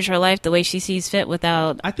manage her life the way she sees fit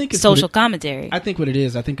without social commentary? I think what it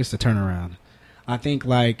is, I think it's the turnaround. I think,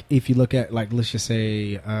 like, if you look at, like, let's just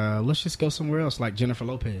say, let's just go somewhere else, like Jennifer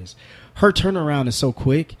Lopez. Her turnaround is so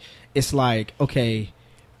quick. It's like, okay,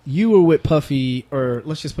 you were with Puffy, or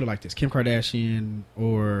let's just put it like this, Kim Kardashian,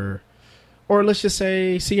 or let's just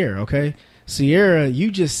say Ciara, okay? Ciara,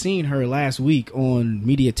 you just seen her last week on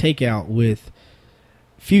Media Takeout with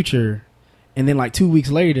Future, and then like 2 weeks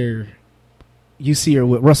later, you see her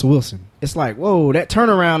with Russell Wilson. It's like, whoa, that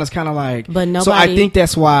turnaround is kind of like. But nobody. So I think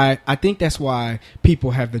that's why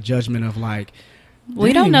people have the judgment of, like,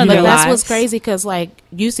 we don't know that. That's what's crazy, because, like,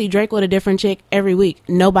 you see Drake with a different chick every week.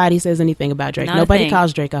 Nobody says anything about Drake. Nobody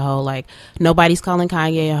calls Drake a hoe. Like, nobody's calling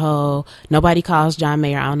Kanye a hoe. Nobody calls John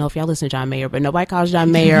Mayer. I don't know if y'all listen to John Mayer, but nobody calls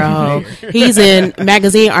John Mayer a hoe. He's in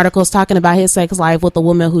magazine articles talking about his sex life with a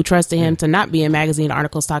woman who trusted him to not be in magazine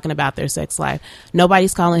articles talking about their sex life.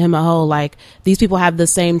 Nobody's calling him a hoe. Like, these people have the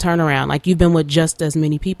same turnaround. Like, you've been with just as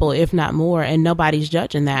many people, if not more, and nobody's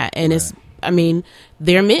judging that. And it's, I mean,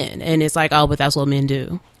 they're men, and it's like, oh, but that's what men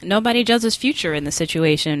do. Nobody judges Future in the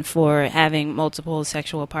situation for having multiple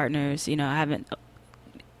sexual partners.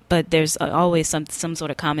 But there's always some sort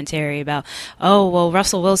of commentary about, oh, well,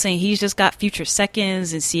 Russell Wilson, he's just got Future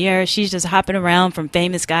seconds, and Ciara, she's just hopping around from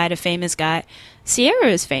famous guy to famous guy. Ciara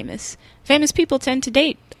is famous. Famous people tend to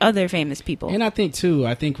date other famous people. And I think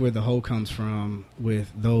where the hoe comes from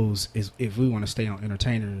with those is, if we want to stay on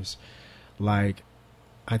entertainers, like,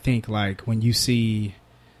 I think, like, when you see,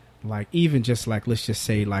 like, even just, like, let's just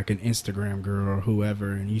say, like, an Instagram girl or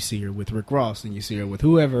whoever, and you see her with Rick Ross and you see her with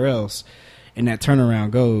whoever else, and that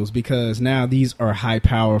turnaround goes, because now these are high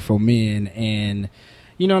powerful men, and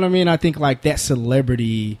you know what I mean? I think, like, that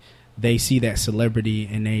celebrity, they see that celebrity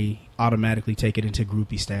and they automatically take it into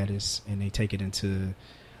groupie status, and they take it into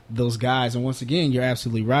those guys. And once again, you're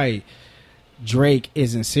absolutely right. Drake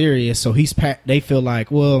isn't serious, so they feel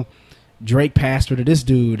like, well, Drake passed her to this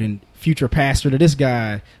dude and Future passed her to this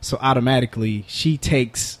guy, so automatically she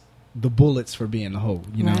takes the bullets for being the hoe,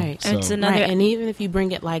 Right. So. It's another, and even if you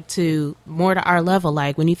bring it, like, to more to our level,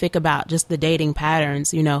 like, when you think about just the dating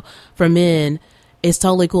patterns, for men, it's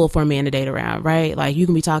totally cool for a man to date around, right? Like, you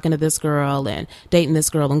can be talking to this girl and dating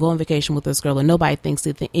this girl and go on vacation with this girl, and nobody thinks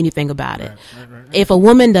anything about it. Right. If a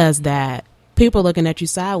woman does that, people are looking at you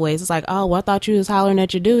sideways. It's like, oh, well, I thought you was hollering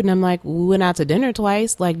at your dude. And I'm like, we went out to dinner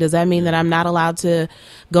twice. Like, does that mean that I'm not allowed to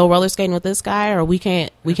go roller skating with this guy, or we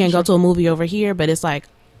can't go to a movie over here? But it's like,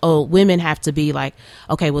 oh, women have to be like,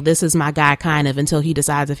 okay, well, this is my guy, kind of, until he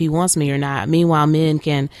decides if he wants me or not. Meanwhile, men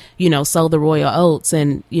can, sow the royal oats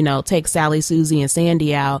and, take Sally, Susie, and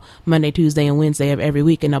Sandy out Monday, Tuesday, and Wednesday of every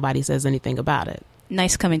week, and nobody says anything about it.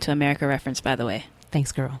 Nice Coming to America reference, by the way.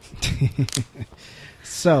 Thanks, girl.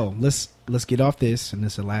 So let's get off this, and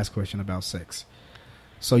this is the last question about sex.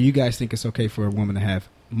 So you guys think it's okay for a woman to have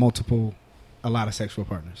a lot of sexual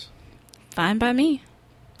partners? Fine by me.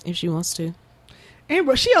 If she wants to. And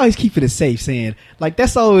bro, she always keep it safe, saying like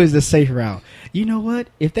that's always the safe route. You know what?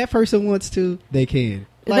 If that person wants to, they can.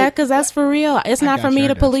 Like, Because that's for real. It's not for me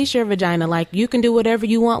to police your vagina. Like, you can do whatever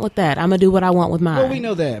you want with that. I'm going to do what I want with mine. Well, we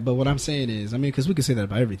know that, but what I'm saying is, I mean, because we can say that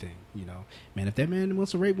about everything, you know. Man, if that man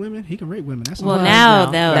wants to rape women, he can rape women. That's well, all.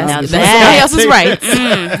 now that's that. somebody else's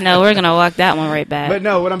right. No, we're going to walk that one right back. But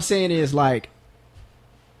no, what I'm saying is, like,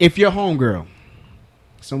 if your homegirl,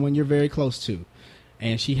 someone you're very close to,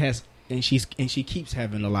 and she keeps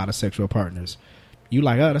having a lot of sexual partners, you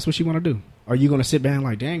like, oh, that's what she want to do. Are you going to sit down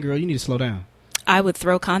like, dang, girl, you need to slow down? I would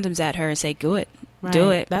throw condoms at her and say, "Do it, Right. do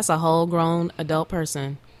it." That's a whole grown adult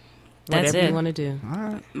person. That's Whatever it. you want to do. All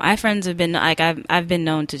right. My friends have been like, I've been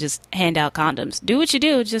known to just hand out condoms. Do what you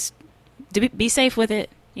do, just be safe with it.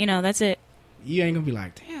 You know, that's it. You ain't gonna be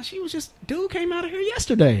like, damn, she was just dude came out of here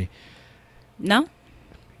yesterday. No,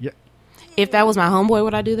 Yeah, If that was my homeboy,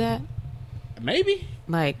 would I do that? maybe.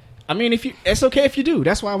 Like, I mean, it's okay if you do.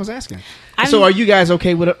 That's why I was asking. I'm- So, are you guys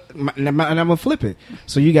okay with? And I'm gonna flip it.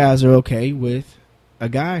 So, you guys are okay with a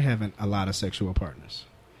guy having a lot of sexual partners?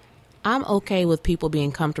 I'm okay with people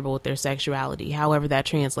being comfortable with their sexuality, however that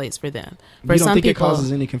translates for them. For You don't some think people, it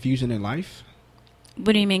causes any confusion in life?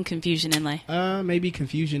 what do you mean confusion in life? Maybe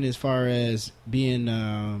confusion as far as being,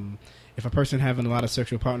 if a person having a lot of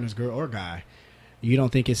sexual partners, girl or guy, you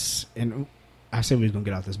don't think it's. And I said we was gonna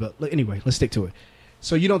get out this, but anyway, let's stick to it.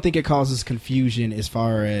 So you don't think it causes confusion as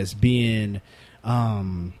far as being,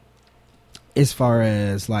 as far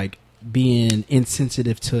as like being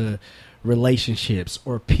insensitive to relationships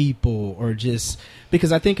or people, or just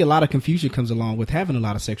because I think a lot of confusion comes along with having a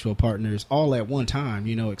lot of sexual partners all at one time,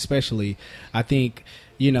 you know, especially I think,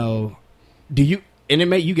 you know, you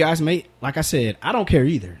guys may, like I said, I don't care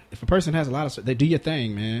either. If a person has a lot of, they do your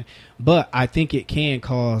thing, man. But I think it can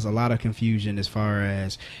cause a lot of confusion as far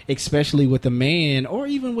as, especially with the man or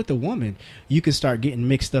even with the woman, you can start getting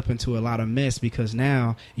mixed up into a lot of mess because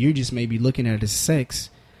now you just maybe looking at it as sex,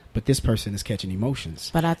 but this person is catching emotions.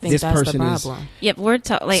 but I think This that's the person is- problem. Yep, we're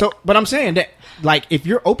talking. So, but I'm saying that, like, if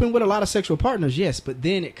you're open with a lot of sexual partners, yes, but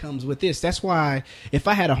then it comes with this. That's why if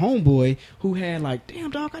I had a homeboy who had like,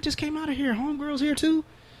 damn dog, I just came out of here, homegirls here too,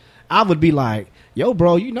 I would be like, yo,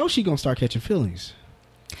 bro, you know she gonna start catching feelings.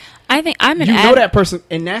 I think I'm an You know that person,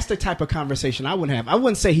 and that's the type of conversation I wouldn't have. I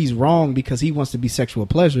wouldn't say he's wrong because he wants to be sexual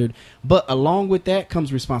pleasured, but along with that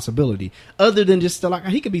comes responsibility. Other than just like,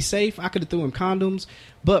 he could be safe, I could have threw him condoms,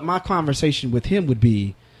 but my conversation with him would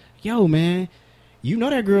be, yo, man, you know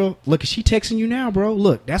that girl, look, she texting you now, bro.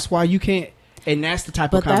 Look, that's why you can't. And that's the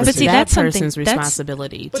type But of that's, conversation. see, that that's something- person's that's-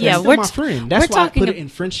 responsibility. But to- Yeah, that's still we're my t- friend. That's we're why I talking put it ab- in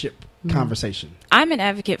friendship conversation. I'm an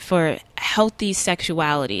advocate for healthy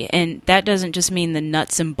sexuality, and that doesn't just mean the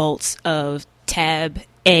nuts and bolts of tab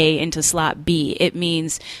A into slot B. It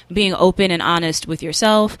means being open and honest with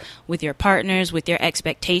yourself, with your partners, with your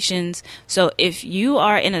expectations. So if you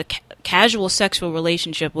are in a casual sexual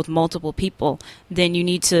relationship with multiple people, then you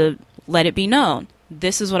need to let it be known.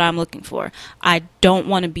 This is what I'm looking for. I don't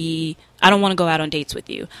want to go out on dates with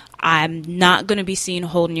you. I'm not going to be seen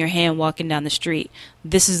holding your hand walking down the street.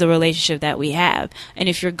 This is the relationship that we have. And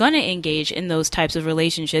if you're going to engage in those types of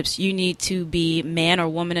relationships, you need to be man or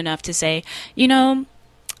woman enough to say, you know,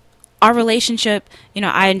 our relationship, you know,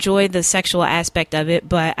 I enjoy the sexual aspect of it,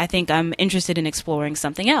 but I think I'm interested in exploring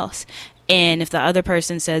something else. And if the other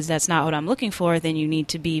person says that's not what I'm looking for, then you need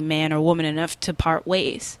to be man or woman enough to part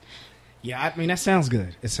ways. Yeah, I mean, that sounds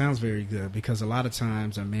good. It sounds very good because a lot of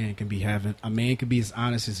times a man can be as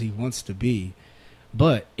honest as he wants to be.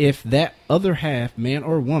 But if that other half, man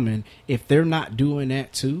or woman, if they're not doing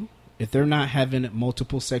that too, if they're not having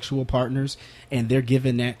multiple sexual partners and they're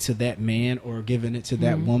giving that to that man or giving it to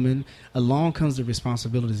that woman, along comes the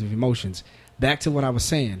responsibilities of emotions. Back to what I was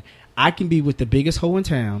saying. I can be with the biggest hoe in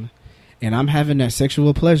town and I'm having that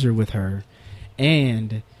sexual pleasure with her,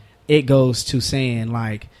 and it goes to saying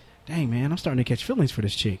like, dang, man, I'm starting to catch feelings for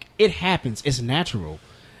this chick. It happens. It's natural.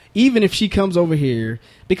 Even if she comes over here,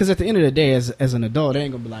 because at the end of the day, as an adult, they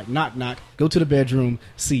ain't going to be like, knock, knock, go to the bedroom,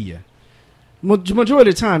 see ya.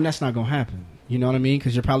 Majority of the time, that's not going to happen. You know what I mean?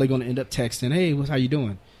 Because you're probably going to end up texting, hey, how you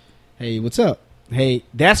doing? Hey, what's up? Hey,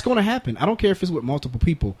 that's going to happen. I don't care if it's with multiple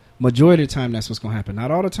people. Majority of the time, that's what's going to happen.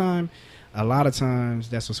 Not all the time. A lot of times,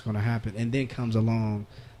 that's what's going to happen. And then comes along,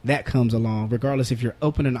 regardless if you're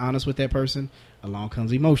open and honest with that person, along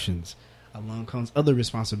comes emotions. Along comes other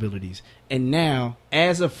responsibilities. And now,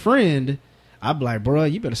 as a friend, I'm like, bro,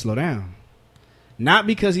 you better slow down. Not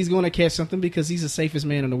because he's going to catch something, because he's the safest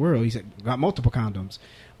man in the world. He's got multiple condoms.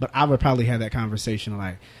 But I would probably have that conversation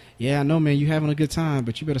like, yeah, I know, man, you having a good time,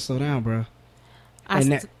 but you better slow down, bro.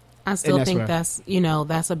 I still think right. that's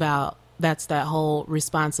that's that whole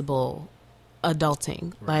responsible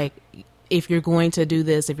adulting. Right. Like, if you're going to do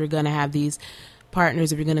this, if you're going to have these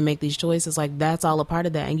partners, if you're going to make these choices, like, that's all a part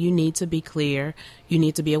of that. And you need to be clear. You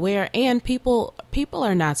need to be aware. And people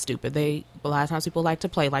are not stupid. A lot of times people like to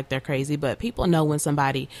play like they're crazy, but people know when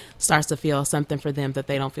somebody starts to feel something for them that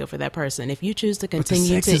they don't feel for that person. If you choose to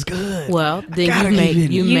continue but the sex is good. well,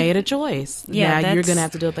 then you made a choice. Yeah, now you're going to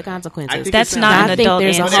have to deal with the consequences. That's not an adult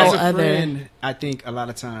there's a answer. whole As a other. friend, I think a lot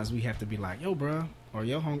of times we have to be like, yo, bro, or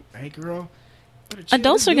yo, hey, girl.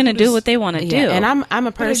 Adults are going to do what they want to do. And I'm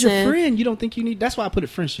a But as your person. friend, you don't think you need. That's why I put it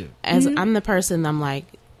friendship. As I'm the person, I'm like,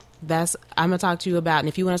 I'm gonna talk to you about, and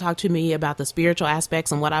if you want to talk to me about the spiritual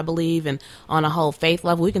aspects and what I believe, and on a whole faith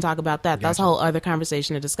level, we can talk about that. That's a whole other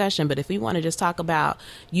conversation and discussion. But if we want to just talk about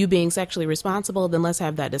you being sexually responsible, then let's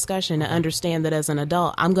have that discussion and understand that as an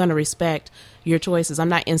adult, I'm going to respect your choices. I'm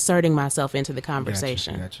not inserting myself into the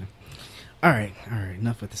conversation. Gotcha. All right.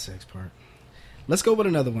 Enough with the sex part. Let's go with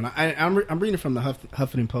another one. I'm reading from the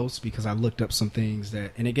Huffington Post because I looked up some things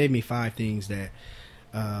and it gave me 5 things that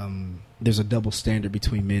there's a double standard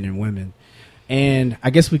between men and women. And I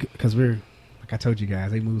guess because we're, like I told you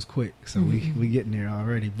guys, they moves quick. So we getting there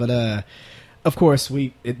already. But of course,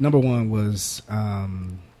 number one was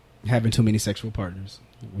having too many sexual partners.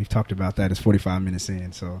 We've talked about that. It's 45 minutes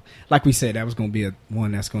in. So like we said, that was going to be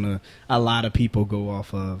one that's going to a lot of people go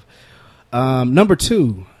off of. Number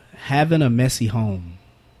 2, having a messy home.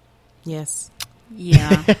 Yes.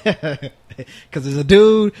 Yeah. Because as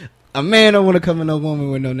a man don't want to come in no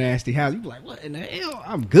woman with no nasty house. You be like, what in the hell?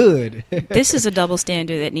 I'm good. This is a double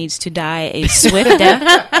standard that needs to die a swift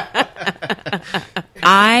death.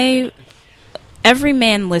 Every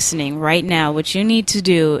man listening right now, what you need to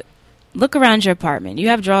do, look around your apartment. You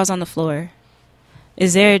have drawers on the floor.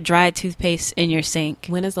 Is there dry toothpaste in your sink?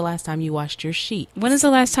 When is the last time you washed your sheet? When is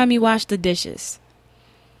the last time you washed the dishes?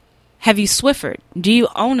 Have you Swiffered? Do you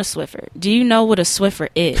own a Swiffer? Do you know what a Swiffer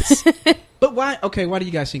is? But why? Okay, why do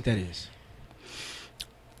you guys think that is?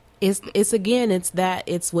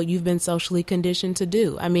 It's what you've been socially conditioned to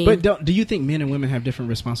do. I mean, but do you think men and women have different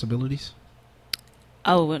responsibilities?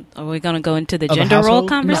 Oh, are we going to go into the Of a gender role household?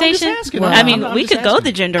 conversation? No, I'm just asking. I mean, I'm we just could go asking.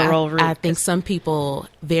 the gender role route. I think some people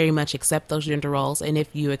very much accept those gender roles, and if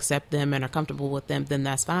you accept them and are comfortable with them, then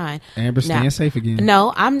that's fine. Amber, staying safe again.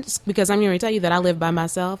 No, because I'm going to tell you that I live by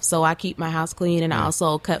myself, so I keep my house clean, and I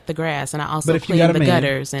also cut the grass, and I also clean the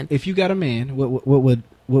gutters. And if you got a man, what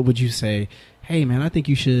would you say? Hey, man, I think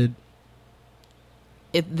you should.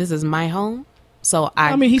 This is my home, so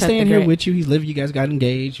I mean, he's staying here with you. He's living. You guys got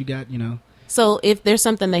engaged. You got, So if there's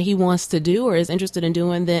something that he wants to do or is interested in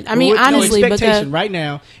doing, then honestly, because right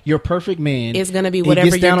now, your perfect man is going to be whatever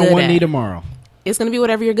he gets down you're on good one at. knee tomorrow. It's going to be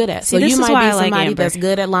whatever you're good at. See, so this you is might why be I like somebody Amber. that's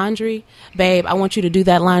good at laundry, babe. I want you to do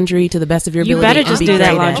that laundry to the best of your You ability. better just and do be that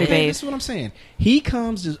great at laundry, it. babe. This is what I'm saying.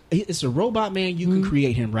 It's a robot man. You can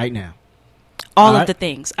create him right now. All All of the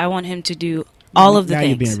things. I want him to do all of the now things.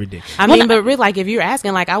 You're being ridiculous. I mean, but really, like, if you're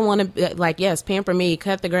asking, like, I want to, like, yes, pamper me,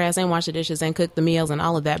 cut the grass, and wash the dishes, and cook the meals, and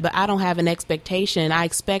all of that. But I don't have an expectation. I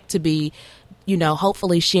expect to be,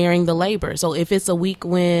 hopefully sharing the labor. So if it's a week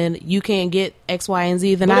when you can't get X, Y, and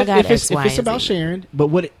Z, then But I got if X, Y, If it's and about Z. sharing,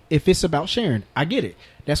 but if it's about sharing, I get it.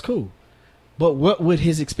 That's cool. But what would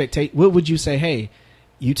his expectation? What would you say? Hey,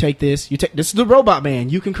 you take this. This is the robot man.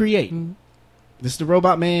 You can create. Mm-hmm. This is the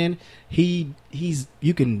robot man. You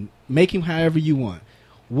can make him however you want.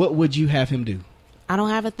 What would you have him do? I don't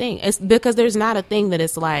have a thing. It's because there's not a thing that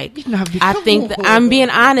it's like. I come think that, on. I'm being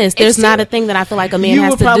honest. There's not a thing that I feel like a man You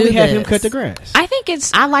has would to probably do have this. him cut the grass. I think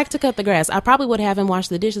it's... I like to cut the grass. I probably would have him wash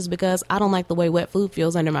the dishes because I don't like the way wet food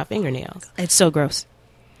feels under my fingernails. It's so gross.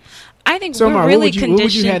 I think So, we're Amar, really what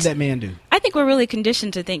would you have that man do? I think we're really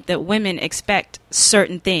conditioned to think that women expect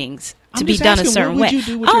certain things to I'm be just done a asking, certain what way. would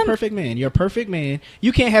you do with your perfect man? Your perfect man.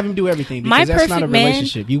 You can't have him do everything My because that's not a perfect man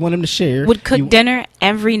relationship. You want him to share. would cook dinner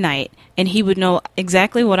every night, and he would know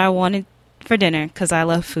exactly what I wanted for dinner because I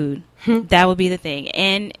love food. That would be the thing.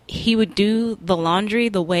 And he would do the laundry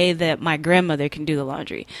the way that my grandmother can do the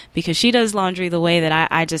laundry because she does laundry the way that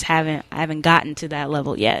I just haven't gotten to that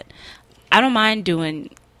level yet. I don't mind doing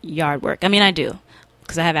yard work. I mean, I do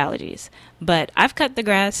because I have allergies. But I've cut the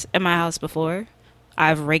grass at my house before.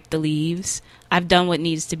 I've raked the leaves. I've done what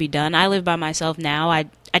needs to be done. I live by myself now. I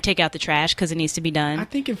take out the trash because it needs to be done. I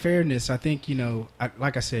think in fairness,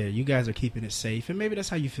 like I said, you guys are keeping it safe, and maybe that's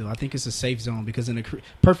how you feel. I think it's a safe zone because in a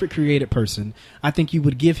perfect created person, I think you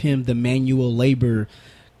would give him the manual labor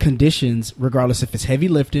conditions, regardless if it's heavy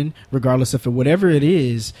lifting, regardless if it whatever it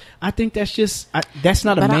is, I think that's just that's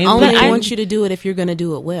not a manly. But I only want you to do it if you're going to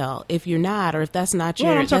do it well. If you're not, or if that's not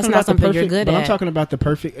your, that's not something you're good at. I'm talking about the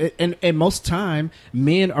perfect. And most time,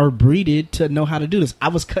 men are breeded to know how to do this. I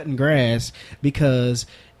was cutting grass because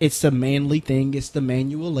it's the manly thing. It's the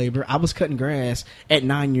manual labor. I was cutting grass at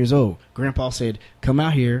 9 years old. Grandpa said, "Come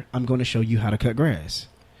out here. I'm going to show you how to cut grass."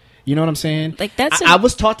 You know what I'm saying? Like that's I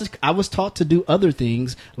was taught to do other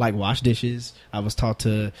things like wash dishes. I was taught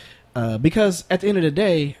to because at the end of the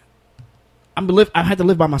day, I had to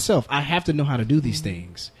live by myself. I have to know how to do these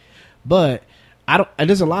things. But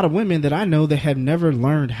there's a lot of women that I know that have never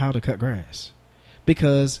learned how to cut grass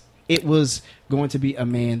because it was going to be a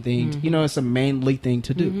man thing. You know, it's a manly thing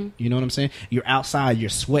to do. You know what I'm saying? You're outside, you're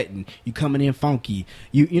sweating, you coming in funky.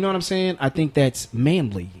 You know what I'm saying? I think that's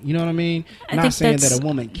manly. You know what I mean? Not saying that a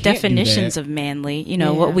woman can't definitions do that. Of manly. You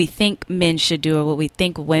know, what we think men should do or what we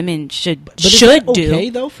think women should But is that do. Okay,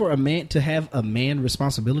 though, for a man to have a man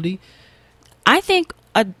responsibility? I think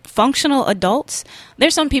functional adults,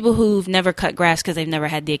 there's some people who've never cut grass because they've never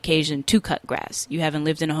had the occasion to cut grass. You haven't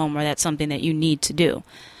lived in a home where that's something that you need to do.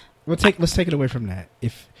 Well, let's take it away from that.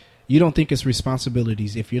 If you don't think it's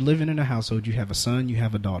responsibilities, if you're living in a household, you have a son, you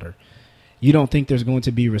have a daughter, you don't think there's going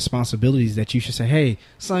to be responsibilities that you should say, "Hey,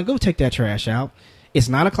 son, go take that trash out. It's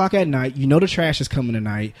 9:00 at night. You know the trash is coming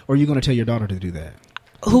tonight," or you're going to tell your daughter to do that?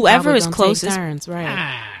 Whoever is closest, turns,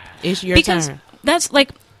 right? It's your turn. That's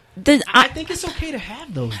like. I think it's okay to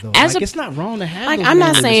have those, though. It's not wrong to have those. I'm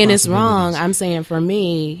not saying it's wrong. I'm saying for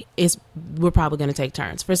me, we're probably going to take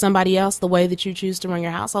turns. For somebody else, the way that you choose to run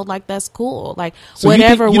your household, like that's cool. Like so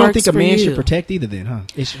whatever works for you. You don't think a man should protect either, then, huh?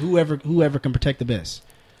 It's whoever can protect the best.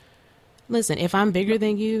 Listen, if I'm bigger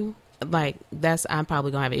than you, like I'm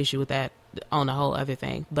probably gonna have an issue with that on the whole other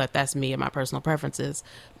thing. But that's me and my personal preferences.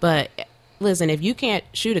 But listen, if you can't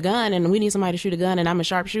shoot a gun and we need somebody to shoot a gun and I'm a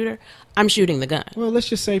sharpshooter, I'm shooting the gun. Well, let's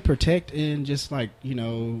just say protect and just like, you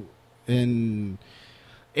know, in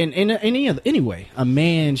any way, a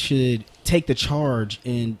man should take the charge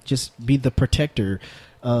and just be the protector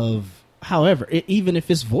of however, even if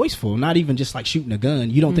it's voiceful, not even just like shooting a gun.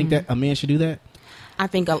 You don't think that a man should do that? I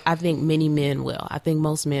think many men will. I think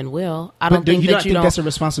most men will. I don't think that's a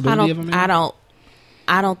responsibility of a man?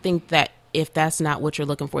 I don't think that if that's not what you're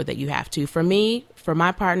looking for, that you have to. For me, for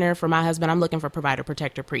my partner, for my husband, I'm looking for provider,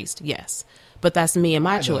 protector, priest. Yes. But that's me and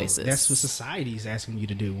my choices. That's what society's asking you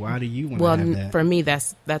to do. Why do you want to have that? Well, for me,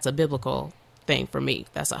 that's a biblical thing for me.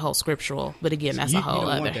 That's a whole scriptural. But again, that's a whole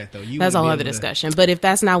other that's a whole other discussion. But if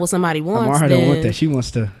that's not what somebody wants, Amara don't want that. She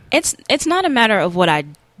wants to. It's not a matter of what I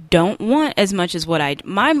don't want as much as what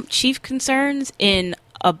my chief concerns in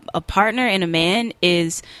a partner and a man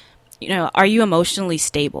is, you know, are you emotionally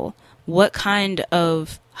stable? What kind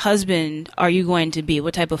of husband are you going to be?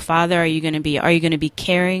 What type of father are you going to be? Are you going to be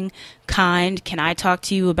caring, kind? Can I talk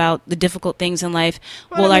to you about the difficult things in life?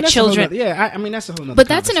 Well, our children. That's a whole nother But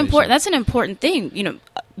that's an important thing. You know,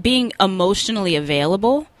 being emotionally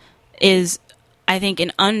available is, I think,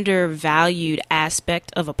 an undervalued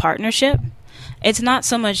aspect of a partnership. It's not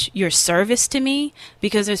so much your service to me,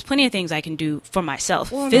 because there's plenty of things I can do for myself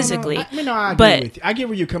physically. I agree with you. I get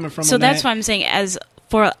where you're coming from. So that's why I'm saying, as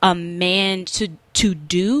for a man to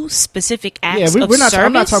do specific acts of service.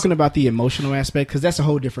 I'm not talking about the emotional aspect, because that's a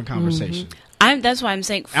whole different conversation. That's why I'm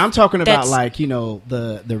saying. I'm talking about, like, you know,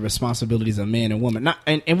 the responsibilities of man and woman.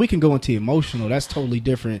 And we can go into emotional. That's totally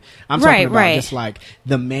different. I'm talking about just like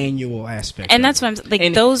the manual aspect. And that's why I'm like,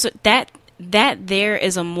 that there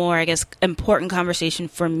is a more, I guess, important conversation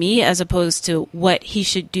for me, as opposed to what he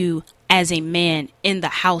should do as a man in the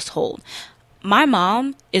household. My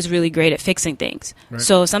mom is really great at fixing things. Right.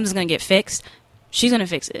 So if something's going to get fixed, she's going to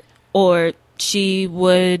fix it. Or she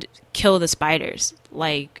would kill the spiders.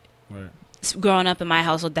 Like, growing up in my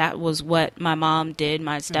household, that was what my mom did.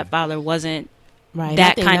 My stepfather wasn't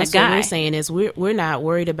that kind of guy. What we're saying is we're not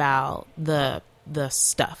worried about the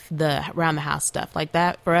stuff, the around the house stuff. Like,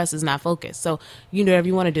 that for us is not focused. So you do whatever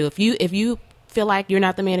you want to do. If you feel like you're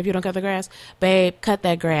not the man if you don't cut the grass, babe, cut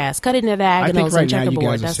that grass, cut it into diagonals and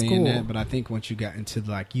checkerboard. That's cool. That, but I think once you got into,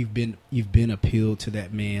 like, you've been appealed to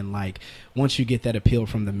that man. Like, once you get that appeal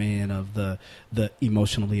from the man of the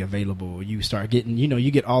emotionally available, you start getting, you know, you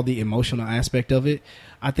get all the emotional aspect of it.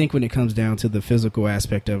 I think when it comes down to the physical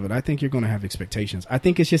aspect of it, I think you're going to have expectations. I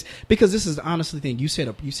think it's just because this is honestly the thing. You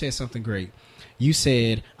said something great. You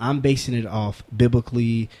said, I'm basing it off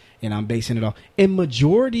biblically, and I'm basing it off. And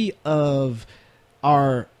majority of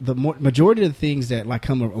the things that, like,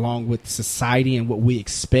 come along with society and what we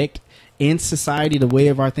expect in society, the way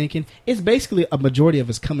of our thinking, it's basically a majority of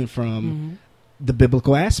us coming from the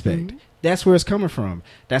biblical aspect. That's where it's coming from.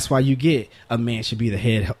 That's why you get a man should be the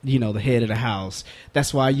head, the head of the house.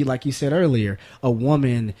 That's why you, like you said earlier, a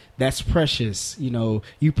woman that's precious,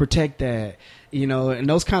 you protect that, and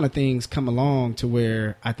those kind of things come along to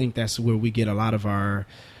where I think that's where we get a lot of our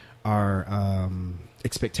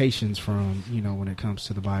expectations from, when it comes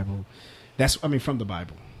to the Bible. From the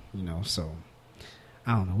Bible, so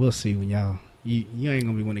I don't know. We'll see when y'all. You ain't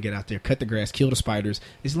gonna be want to get out there, cut the grass, kill the spiders.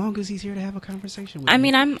 As long as he's here to have a conversation with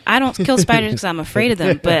me. I don't kill spiders because I'm afraid of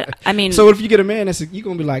them. But so if you get a man, you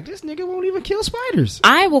gonna be like, this nigga won't even kill spiders.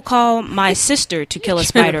 I will call my sister to kill a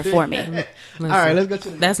spider for me. Listen, all right, let's go to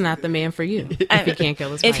that's not the man for you. If he can't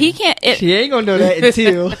kill a spider. If he can't, she ain't gonna know that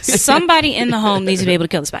until somebody in the home needs to be able to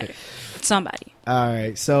kill the spider. Somebody. All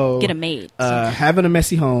right, so get a maid. Having a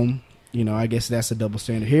messy home, I guess that's a double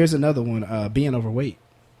standard. Here's another one: being overweight.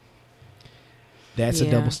 That's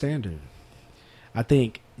a double standard. I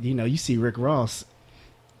think, you see Rick Ross,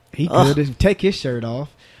 he could take his shirt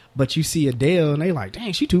off, but you see Adele and they like,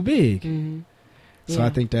 dang, she too big. Mm-hmm. So I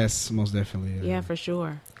think that's most definitely. Yeah, for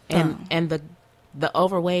sure. And the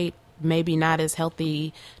overweight, maybe not as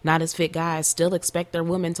healthy, not as fit guys still expect their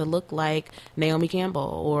women to look like Naomi Campbell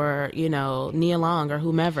or, Nia Long or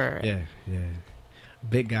whomever. Yeah.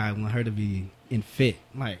 Big guy want her to be in fit.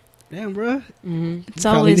 Like, damn, bro. Mm-hmm.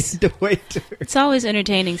 It's always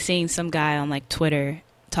entertaining seeing some guy on like Twitter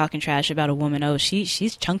talking trash about a woman. Oh,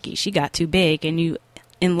 she's chunky. She got too big, and you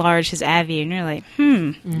enlarge his AVI, and you're like,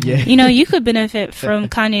 Yeah. You could benefit from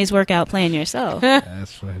Kanye's workout plan yourself.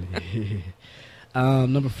 That's funny.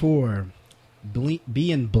 Number 4,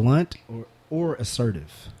 being blunt or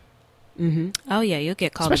assertive. Mm-hmm. Oh yeah, you'll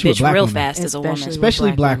get called Especially a bitch real women. fast as a woman.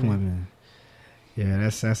 Especially black women. Yeah,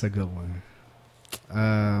 that's a good one.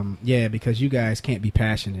 Yeah, because you guys can't be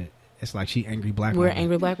passionate. It's like she angry black woman. We're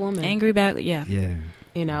angry black woman. Angry black, yeah. Yeah.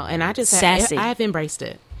 And I just sassy. I've embraced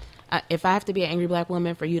it. If I have to be an angry black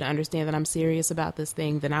woman for you to understand that I'm serious about this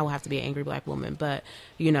thing, then I will have to be an angry black woman. But,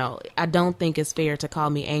 I don't think it's fair to call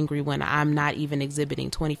me angry when I'm not even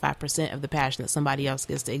exhibiting 25% of the passion that somebody else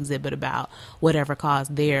gets to exhibit about whatever cause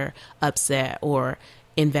they're upset or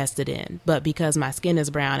invested in. But because my skin is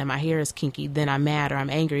brown and my hair is kinky, then I'm mad or I'm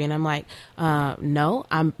angry. And I'm like, no,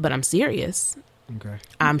 I'm serious. Okay.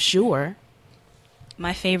 I'm sure.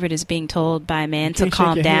 My favorite is being told by a man to Can't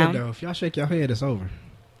calm shake your down. Head, though. If y'all shake your head, it's over.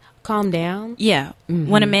 Calm down. Yeah. Mm-hmm.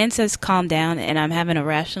 When a man says calm down and I'm having a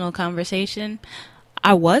rational conversation,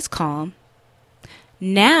 I was calm.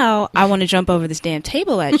 Now I want to jump over this damn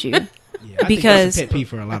table at you. Yeah, I because think that's a pet peeve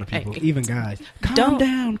for a lot of people, even guys. Calm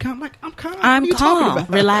down. I'm calm. I'm calm.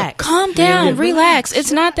 Relax. Calm down. Yeah, relax.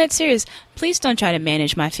 It's not that serious. Please don't try to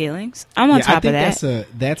manage my feelings. I'm on top of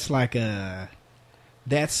that.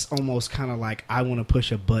 That's almost kind of like I want to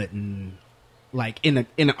push a button, like in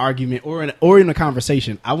an argument or in a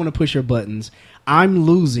conversation. I want to push your buttons. I'm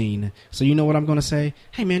losing, so you know what I'm going to say?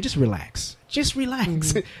 Hey man, just relax. Just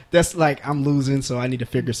relax. Mm-hmm. That's like I'm losing, so I need to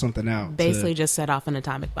figure something out. Basically, just set off an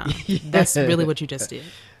atomic bomb. Yeah. That's really what you just did.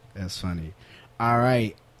 That's funny. All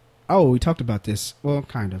right. Oh, we talked about this. Well,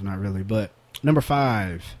 kind of, not really. But number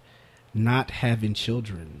 5, not having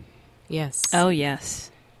children. Yes. Oh,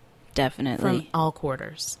 yes. Definitely. From all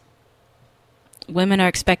quarters. Women are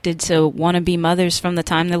expected to want to be mothers from the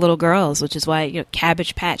time they're little girls, which is why,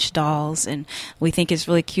 Cabbage Patch dolls, and we think it's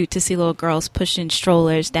really cute to see little girls pushing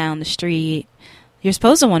strollers down the street. You're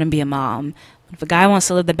supposed to want to be a mom. If a guy wants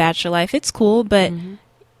to live the bachelor life, it's cool, but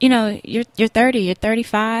you're 30, you're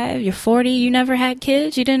 35, you're 40, you never had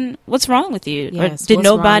kids, you didn't. What's wrong with you? Yes, or did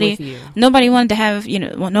nobody wanted to have,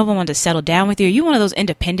 no one wanted to settle down with you? Are you one of those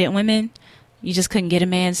independent women? You just couldn't get a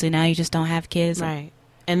man, so now you just don't have kids, right?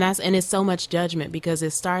 And it's so much judgment because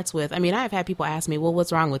it starts with, I've had people ask me, well,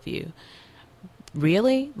 what's wrong with you?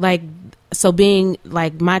 Really? So being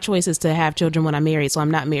like, my choice is to have children when I'm married. So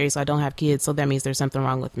I'm not married, so I don't have kids. So that means there's something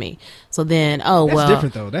wrong with me. So then, that's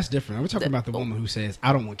different though. That's different. We're talking about the woman who says,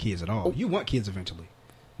 I don't want kids at all. You want kids eventually.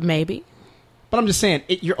 Maybe. But I'm just saying,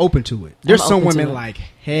 you're open to it. There's some women like,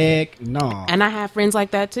 heck no. And I have friends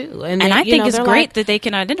like that too. And I think it's great that they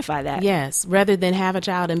can identify that. Yes. Rather than have a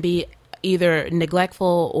child and be either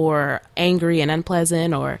neglectful or angry and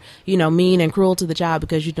unpleasant or, mean and cruel to the child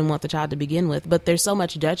because you didn't want the child to begin with. But there's so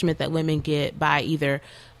much judgment that women get by either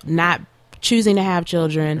not choosing to have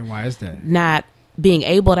children. And why is that? Not being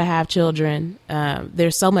able to have children,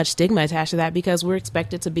 there's so much stigma attached to that because we're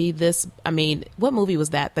expected to be this. I mean, what movie was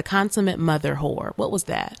that? The Consummate Mother whore. What was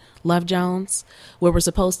that? Love Jones, where we're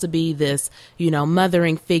supposed to be this,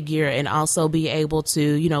 mothering figure and also be able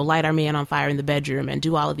to, light our man on fire in the bedroom and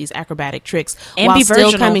do all of these acrobatic tricks and while be still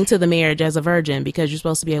virginal. coming to the marriage as a virgin, because you're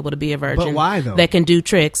supposed to be able to be a virgin. But why, though? That can do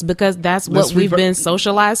tricks, because that's what we've been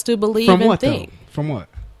socialized to believe From and what, think. though? From what?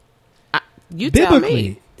 You tell Biblically,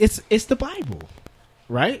 me. it's the Bible,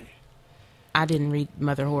 right? I didn't read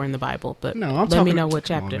Mother Whore in the Bible, but No, I'm let talking. me know what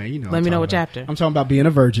Come on, chapter. man, Let me know what chapter. I'm talking about being a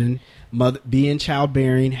virgin, being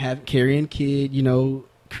childbearing, carrying kid,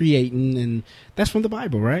 creating, and that's from the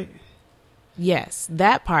Bible, right? Yes,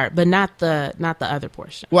 that part, but not the other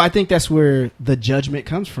portion. Well, I think that's where the judgment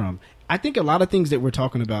comes from. I think a lot of things that we're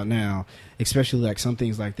talking about now, especially like some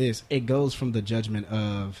things like this, it goes from the judgment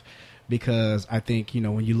of, because I think,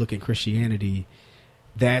 when you look at Christianity,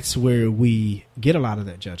 that's where we get a lot of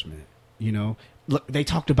that judgment. Look, they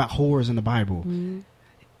talked about whores in the Bible. Mm-hmm.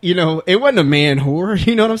 It wasn't a man whore.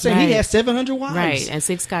 You know what I'm saying? Right. He had 700 wives. Right, and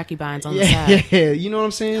 6 concubines on the side. Yeah, you know what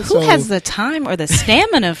I'm saying? Who has the time or the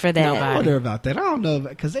stamina for that? Nobody. I wonder about that. I don't know,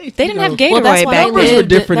 because they Didn't have Gatorade Well, that's why back they numbers then. were lived.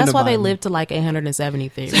 different in That's the why they Bible. lived to like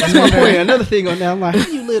 873. That's my point. Another thing on that, I'm like, how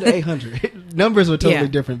you live to 800? Numbers were totally Yeah.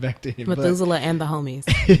 different back then. but- Methuselah and the homies.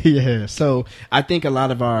 yeah. So I think a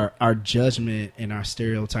lot of our judgment and our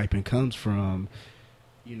stereotyping comes from,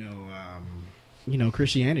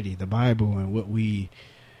 Christianity, the Bible, and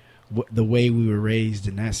the way we were raised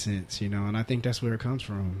in that sense, and I think that's where it comes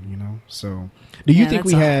from, So do you think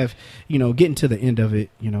we have, getting to the end of it,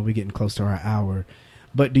 we're getting close to our hour,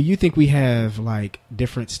 but do you think we have like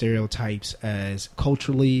different stereotypes as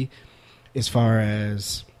culturally, as far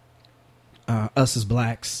as us as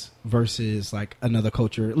blacks versus like another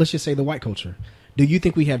culture, let's just say the white culture? Do you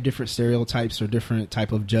think we have different stereotypes or different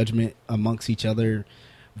type of judgment amongst each other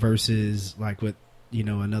versus like what,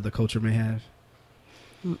 another culture may have?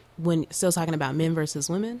 When still talking about men versus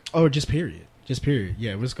women? Or just period.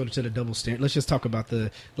 Yeah, let's go to the double standard. Let's just talk about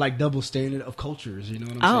the double standard of cultures. You know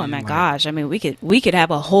what I'm saying? Oh my gosh! I mean, we could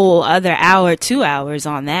have a whole other hour, 2 hours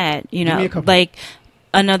on that. Give me a couple. Like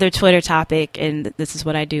another Twitter topic, and this is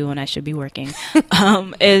what I do when I should be working.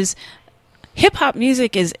 Is hip hop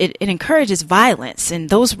music it encourages violence,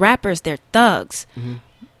 and those rappers, they're thugs. Mm-hmm.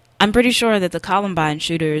 I'm pretty sure that the Columbine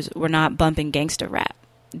shooters were not bumping gangster rap.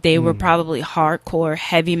 They were probably hardcore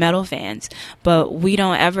heavy metal fans, but we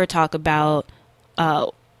don't ever talk about,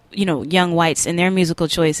 young whites and their musical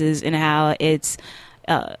choices and how it's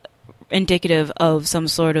indicative of some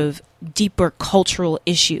sort of deeper cultural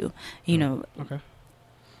issue. Okay.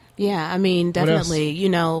 Yeah, I mean, What else?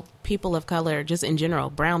 definitely, people of color, just in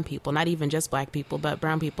general, brown people, not even just black people, but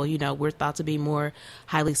brown people, we're thought to be more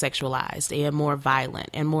highly sexualized and more violent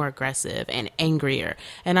and more aggressive and angrier.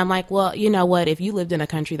 And I'm like, well, you know what? If you lived in a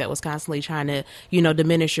country that was constantly trying to,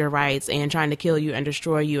 diminish your rights and trying to kill you and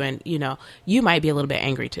destroy you, and, you might be a little bit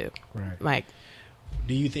angry too. Right. Like,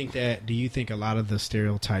 Do you think a lot of the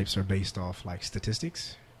stereotypes are based off like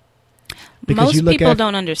statistics? Most you look people at-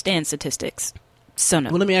 don't understand statistics, so no.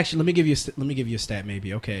 Well, let me give you a stat.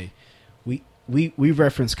 Maybe we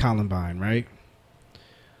reference Columbine, right?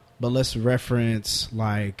 But let's reference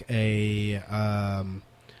like a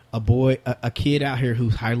kid out here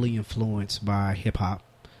who's highly influenced by hip hop,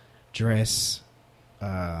 dress,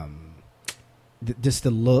 just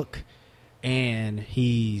the look, and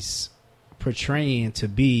he's portraying to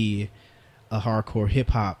be a hardcore hip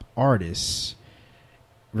hop artist.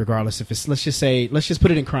 Regardless if it's, let's just put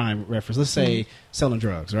it in crime reference. Let's say selling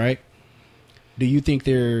drugs, right? Do you think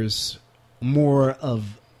there's more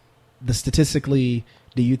of the statistically,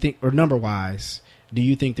 do you think, or number wise, do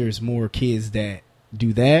you think there's more kids that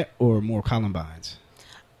do that or more Columbines?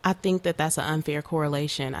 I think that's an unfair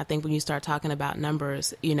correlation. I think when you start talking about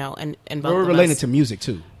numbers, and both We're of related us, to music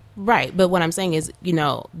too. Right. But what I'm saying is,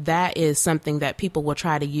 that is something that people will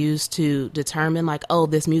try to use to determine like, oh,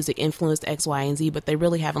 this music influenced X, Y, and Z, but they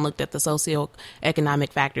really haven't looked at the socioeconomic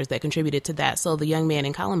factors that contributed to that. So the young man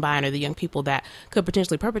in Columbine or the young people that could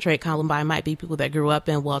potentially perpetrate Columbine might be people that grew up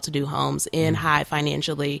in well-to-do homes in high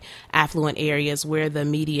financially affluent areas where the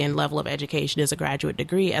median level of education is a graduate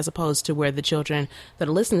degree, as opposed to where the children that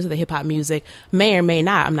are listening to the hip hop music may or may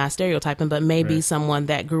not, I'm not stereotyping, but may be someone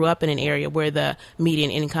that grew up in an area where the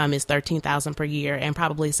median income is $13,000 per year, and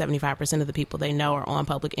probably 75% of the people they know are on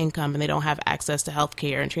public income, and they don't have access to health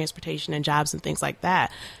care and transportation and jobs and things like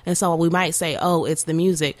that. And so we might say, oh, it's the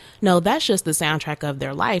music. No, that's just the soundtrack of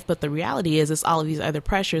their life. But the reality is it's all of these other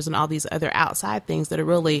pressures and all these other outside things that are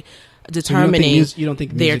really determining you don't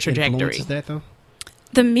think their music trajectory. influences that though?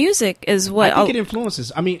 The music is what I think it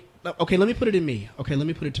influences. I mean, okay, let me put it in me. Okay, let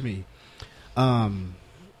me put it to me.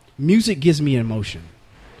 Music gives me emotion.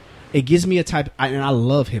 It gives me a type, and I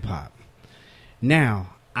love hip hop.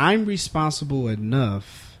 Now, I'm responsible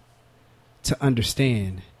enough to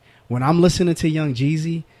understand when I'm listening to Young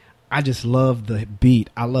Jeezy, I just love the beat.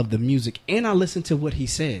 I love the music, and I listen to what he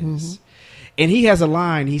says. Mm-hmm. And he has a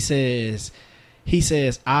line. He says,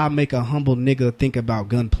 "I'll make a humble nigga think about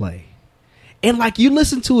gunplay." And like you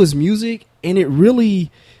listen to his music, and it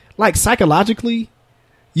really, like psychologically,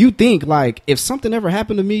 you think like if something ever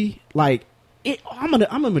happened to me, like I'm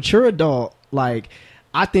a mature adult. Like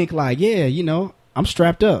I think like, yeah, you know, I'm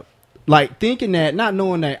strapped up. Like thinking that, not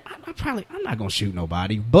knowing that I'm not gonna shoot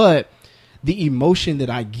nobody, but the emotion that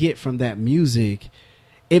I get from that music,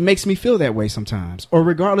 it makes me feel that way sometimes. Or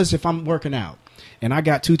regardless if I'm working out and I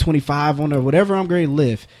got 225 on or whatever I'm going to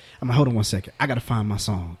lift, I'm like, hold on one second, I got to find my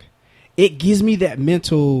song. It gives me that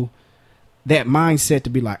that mindset to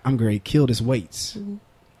be like, I'm going to kill this weights. Mm-hmm.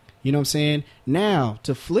 You know what I'm saying? Now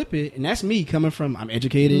to flip it, and that's me coming from, I'm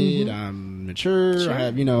educated, mm-hmm. I'm mature, sure. I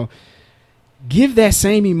have, you know, give that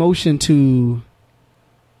same emotion to,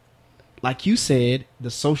 like you said,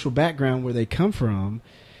 the social background where they come from,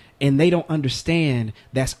 and they don't understand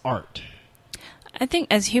that's art. I think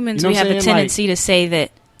as humans, we have a tendency to say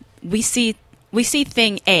that we see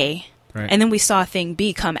thing A, right, and then we saw thing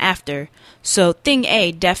B come after. So thing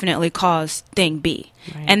A definitely caused thing B,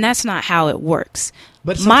 right. And that's not how it works.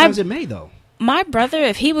 But sometimes it may, though. My brother,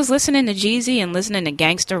 if he was listening to Jeezy and listening to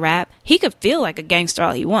gangster rap, he could feel like a gangster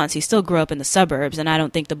all he wants. He still grew up in the suburbs, and I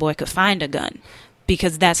don't think the boy could find a gun,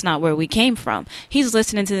 because that's not where we came from. He's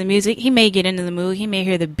listening to the music. He may get into the mood. He may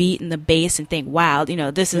hear the beat and the bass and think, wow, you know,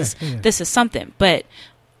 this is something. But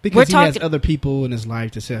because he has other people in his life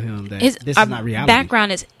to tell him that this is not reality.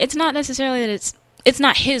 Background is, it's not necessarily that it's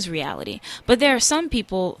not his reality. But there are some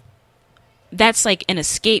people that's like an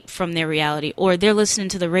escape from their reality, or they're listening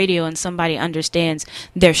to the radio and somebody understands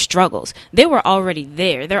their struggles. They were already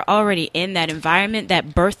there. They're already in that environment that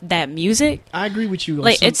birthed that music. I agree with you.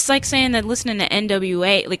 Like it's like saying that listening to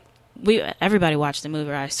NWA, like everybody watched the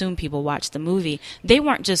movie, or I assume people watched the movie. They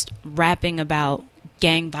weren't just rapping about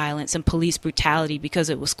gang violence and police brutality because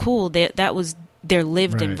it was cool. That was their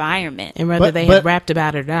lived environment. And whether they had rapped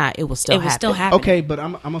about it or not, it was still happening. Okay, but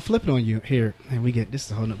I'm gonna flip it on you here, and we get this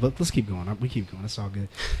is a whole nother, but let's keep going. We keep going. It's all good.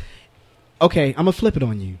 Okay, I'm gonna flip it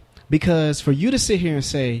on you, because for you to sit here and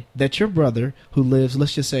say that your brother who lives,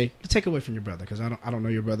 let's just say, take away from your brother, because I don't know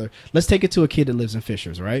your brother. Let's take it to a kid that lives in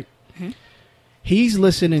Fishers, right? Mm-hmm. He's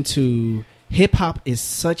listening to hip hop is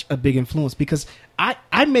such a big influence, because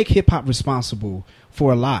I make hip hop responsible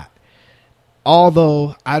for a lot.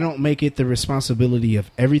 Although I don't make it the responsibility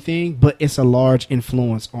of everything, but it's a large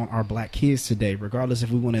influence on our black kids today, regardless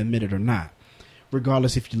if we want to admit it or not.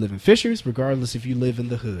 Regardless if you live in Fishers, regardless if you live in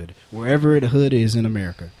the hood, wherever the hood is in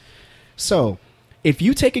America. So if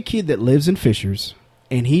you take a kid that lives in Fishers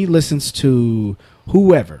and he listens to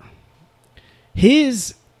whoever,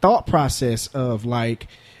 his thought process of like,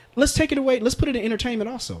 let's take it away, let's put it in entertainment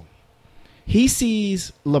also. He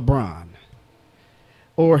sees LeBron,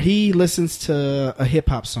 or he listens to a hip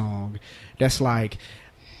hop song that's like,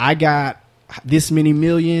 I got this many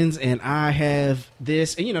millions and I have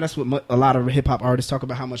this. And, you know, that's what a lot of hip hop artists talk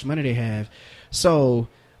about, how much money they have. So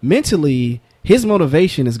mentally, his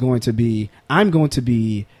motivation is going to be, I'm going to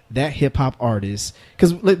be that hip hop artist.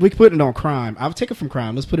 Because we can put it on crime. I'll take it from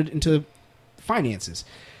crime. Let's put it into finances.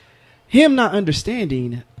 Him not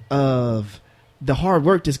understanding of the hard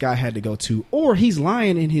work this guy had to go to, or he's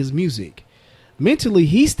lying in his music. Mentally,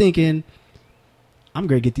 he's thinking, I'm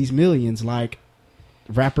going to get these millions like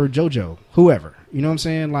rapper JoJo, whoever. You know what I'm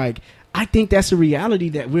saying? Like, I think that's a reality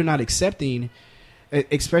that we're not accepting,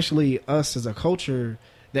 especially us as a culture,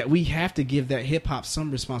 that we have to give that hip hop some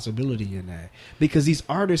responsibility in that. Because these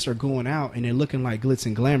artists are going out and they're looking like glitz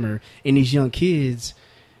and glamour, and these young kids,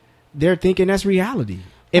 they're thinking that's reality.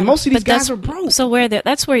 And most of these guys are broke. So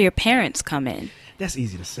that's where your parents come in. That's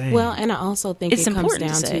easy to say. Well, and I also think it comes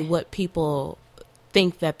down to what people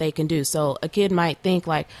think that they can do. So a kid might think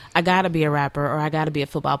like, I gotta be a rapper, or I gotta be a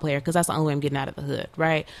football player, because that's the only way I'm getting out of the hood,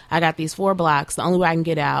 right? I got these 4 blocks. The only way I can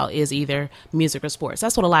get out is either music or sports.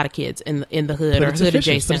 That's what a lot of kids in the hood or hood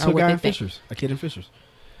adjacent are what they think. A kid in Fishers.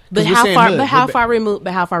 But how far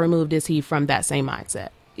removed is he from that same mindset?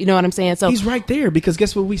 You know what I'm saying? So he's right there, because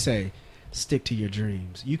guess what we say? stick to your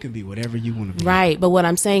dreams. You can be whatever you want to be. Right, but what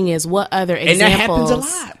I'm saying is, what other examples? And that happens a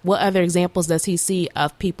lot. What other examples does he see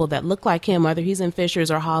of people that look like him, whether he's in Fishers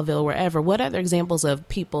or Hallville or wherever? What other examples of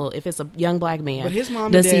people, if it's a young black man, But his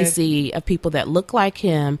mom does and he dad- see of people that look like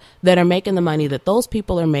him, that are making the money that those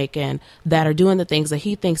people are making, that are doing the things that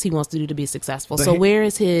he thinks he wants to do to be successful? But So he-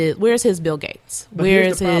 where's his Bill Gates? But Where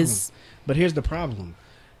here's is the problem. his? But here's the problem: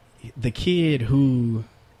 the kid who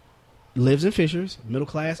lives in Fishers, middle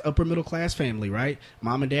class, upper middle class family, right?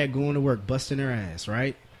 Mom and dad going to work, busting their ass,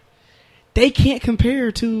 right? They can't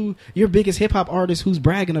compare to your biggest hip hop artist who's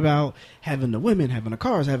bragging about having the women, having the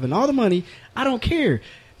cars, having all the money. I don't care.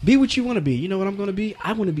 Be what you want to be. You know what I'm going to be?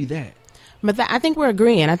 I want to be that. But I think we're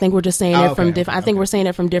agreeing. I think we're just saying it from okay, different. I think we're saying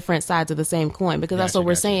it from different sides of the same coin, because that's Gotcha, what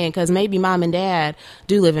we're gotcha. saying. Because maybe mom and dad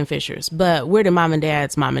do live in Fishers, but where do mom and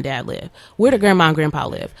dad live? Where do grandma and grandpa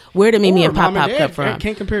live? Where do Mimi Or and Pop mom Pop and come dad from?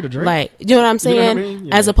 can't compare to Drake. Like, you know what I'm You know saying? what I mean?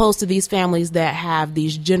 Yeah. As opposed to these families that have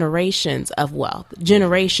these generations of wealth,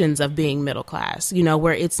 generations of being middle class. You know,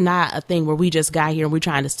 where it's not a thing where we just got here and we're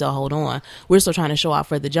trying to still hold on. We're still trying to show off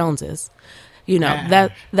for the Joneses. You know,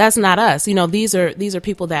 that's not us. You know, these are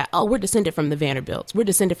people that, we're descended from the Vanderbilts. We're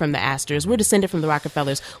descended from the Astors. We're descended from the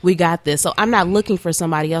Rockefellers. We got this. So I'm not looking for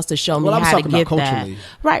somebody else to show me Well, I'm how to talking about get that. culturally.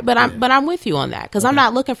 Right. But I'm with you on that, because I'm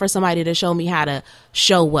not looking for somebody to show me how to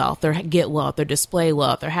show wealth or get wealth or display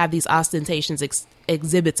wealth or have these ostentations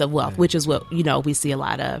exhibits of wealth, which is what, you know, we see a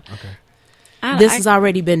lot of. Okay. This has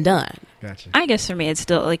already been done. Gotcha. I guess for me, it's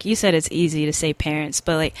still, like you said, it's easy to say parents,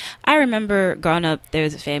 but like I remember growing up, there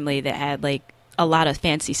was a family that had like a lot of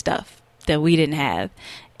fancy stuff that we didn't have.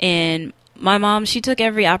 And my mom, she took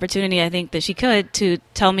every opportunity I think that she could to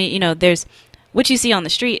tell me, you know, there's what you see on the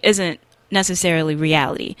street isn't necessarily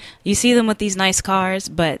reality. You see them with these nice cars,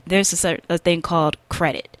 but there's a thing called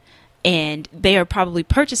credit. And they are probably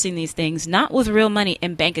purchasing these things not with real money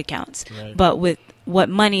in bank accounts, Right. but with what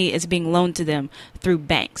money is being loaned to them through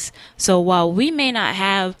banks. So while we may not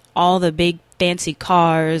have all the big fancy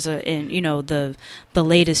cars and, you know, the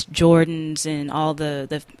latest Jordans and all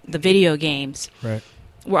the video games, Right.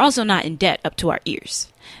 we're also not in debt up to our ears.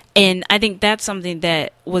 And I think that's something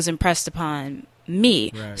that was impressed upon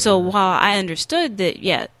me. Right, So right. while I understood that,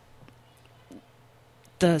 yeah,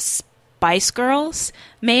 the Spice Girls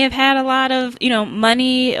may have had a lot of, you know,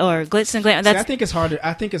 money or glitz and glam. See, That's I think it's harder.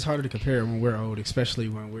 I think it's harder to compare when we're old, especially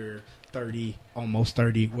when we're 30, almost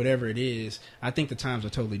 30, whatever it is. I think the times are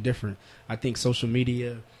totally different. I think social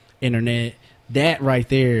media, internet, that right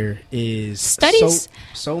there is Studies?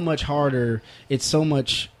 so much harder. It's hard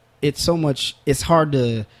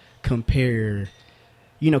to compare,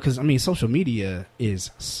 you know, because I mean, social media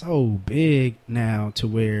is so big now to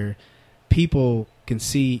where people can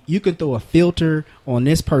see, you can throw a filter on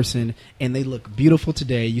this person and they look beautiful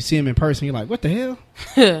today. You see them in person, you're like, what the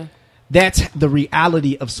hell? That's the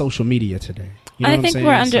reality of social media today. You know I what think I'm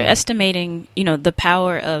we're saying? underestimating, you know, the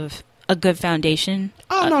power of a good foundation.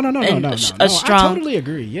 Oh, no. and No, a I strong. totally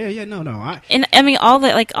agree. Yeah, no. And I mean, all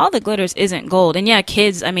the glitters isn't gold. And yeah,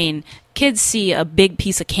 kids see a big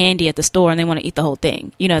piece of candy at the store and they want to eat the whole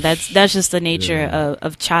thing. You know, that's just the nature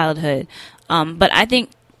of childhood. But I think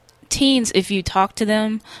teens, if you talk to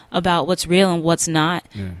them about what's real and what's not,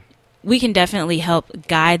 we can definitely help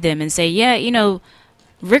guide them and say, yeah, you know,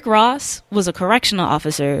 Rick Ross was a correctional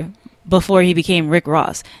officer before he became Rick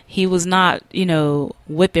Ross. He was not, you know,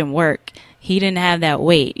 whipping work. He didn't have that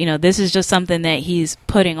weight. You know, this is just something that he's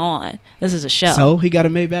putting on. This is a show. So he got a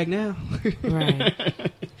Maybach now.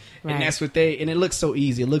 Right. And that's what and it looks so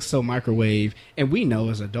easy. It looks so microwave. And we know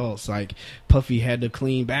as adults, like Puffy had to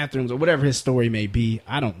clean bathrooms or whatever his story may be.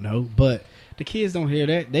 I don't know. But the kids don't hear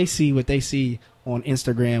that. They see what they see on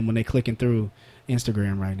Instagram when they clicking through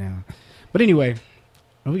Instagram right now. But anyway,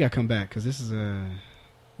 we got to come back because this is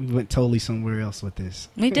we went totally somewhere else with this.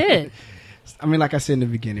 We did. I mean, like I said in the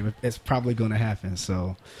beginning, it's probably going to happen.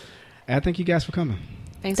 So I thank you guys for coming.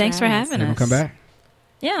 Thanks for having You us. gonna come back?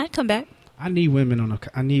 Yeah, I'd come back. I need women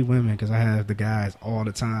I need women because I have the guys all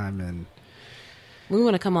the time, and We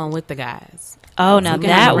want to come on with the guys. Oh, now we can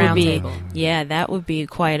have that a would round be, table. yeah, that would be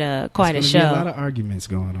quite a there's gonna show. be a lot of arguments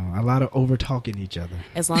going on, a lot of over talking each other.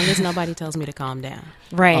 As long as nobody tells me to calm down.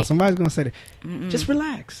 Right. Oh, somebody's gonna say that. Just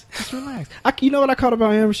relax. You know what I caught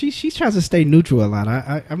about Amber? She tries to stay neutral a lot.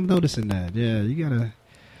 I'm noticing that. Yeah, you gotta.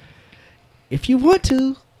 If you want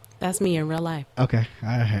to. That's me in real life. Okay.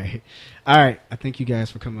 All right. I thank you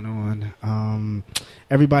guys for coming on.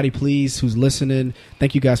 Everybody, please, who's listening,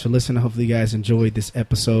 thank you guys for listening. Hopefully you guys enjoyed this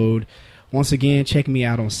episode. Once again, check me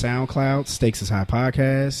out on SoundCloud, Stakes is High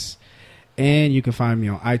Podcast. And you can find me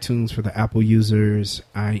on iTunes for the Apple users.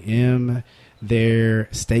 I am their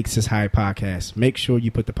Stakes is High podcast. Make sure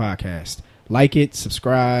you put the podcast. Like it,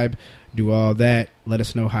 subscribe, do all that. Let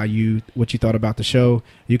us know what you thought about the show.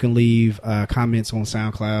 You can leave comments on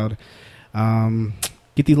SoundCloud.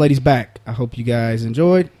 Get these ladies back. I hope you guys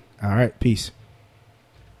enjoyed. All right, peace.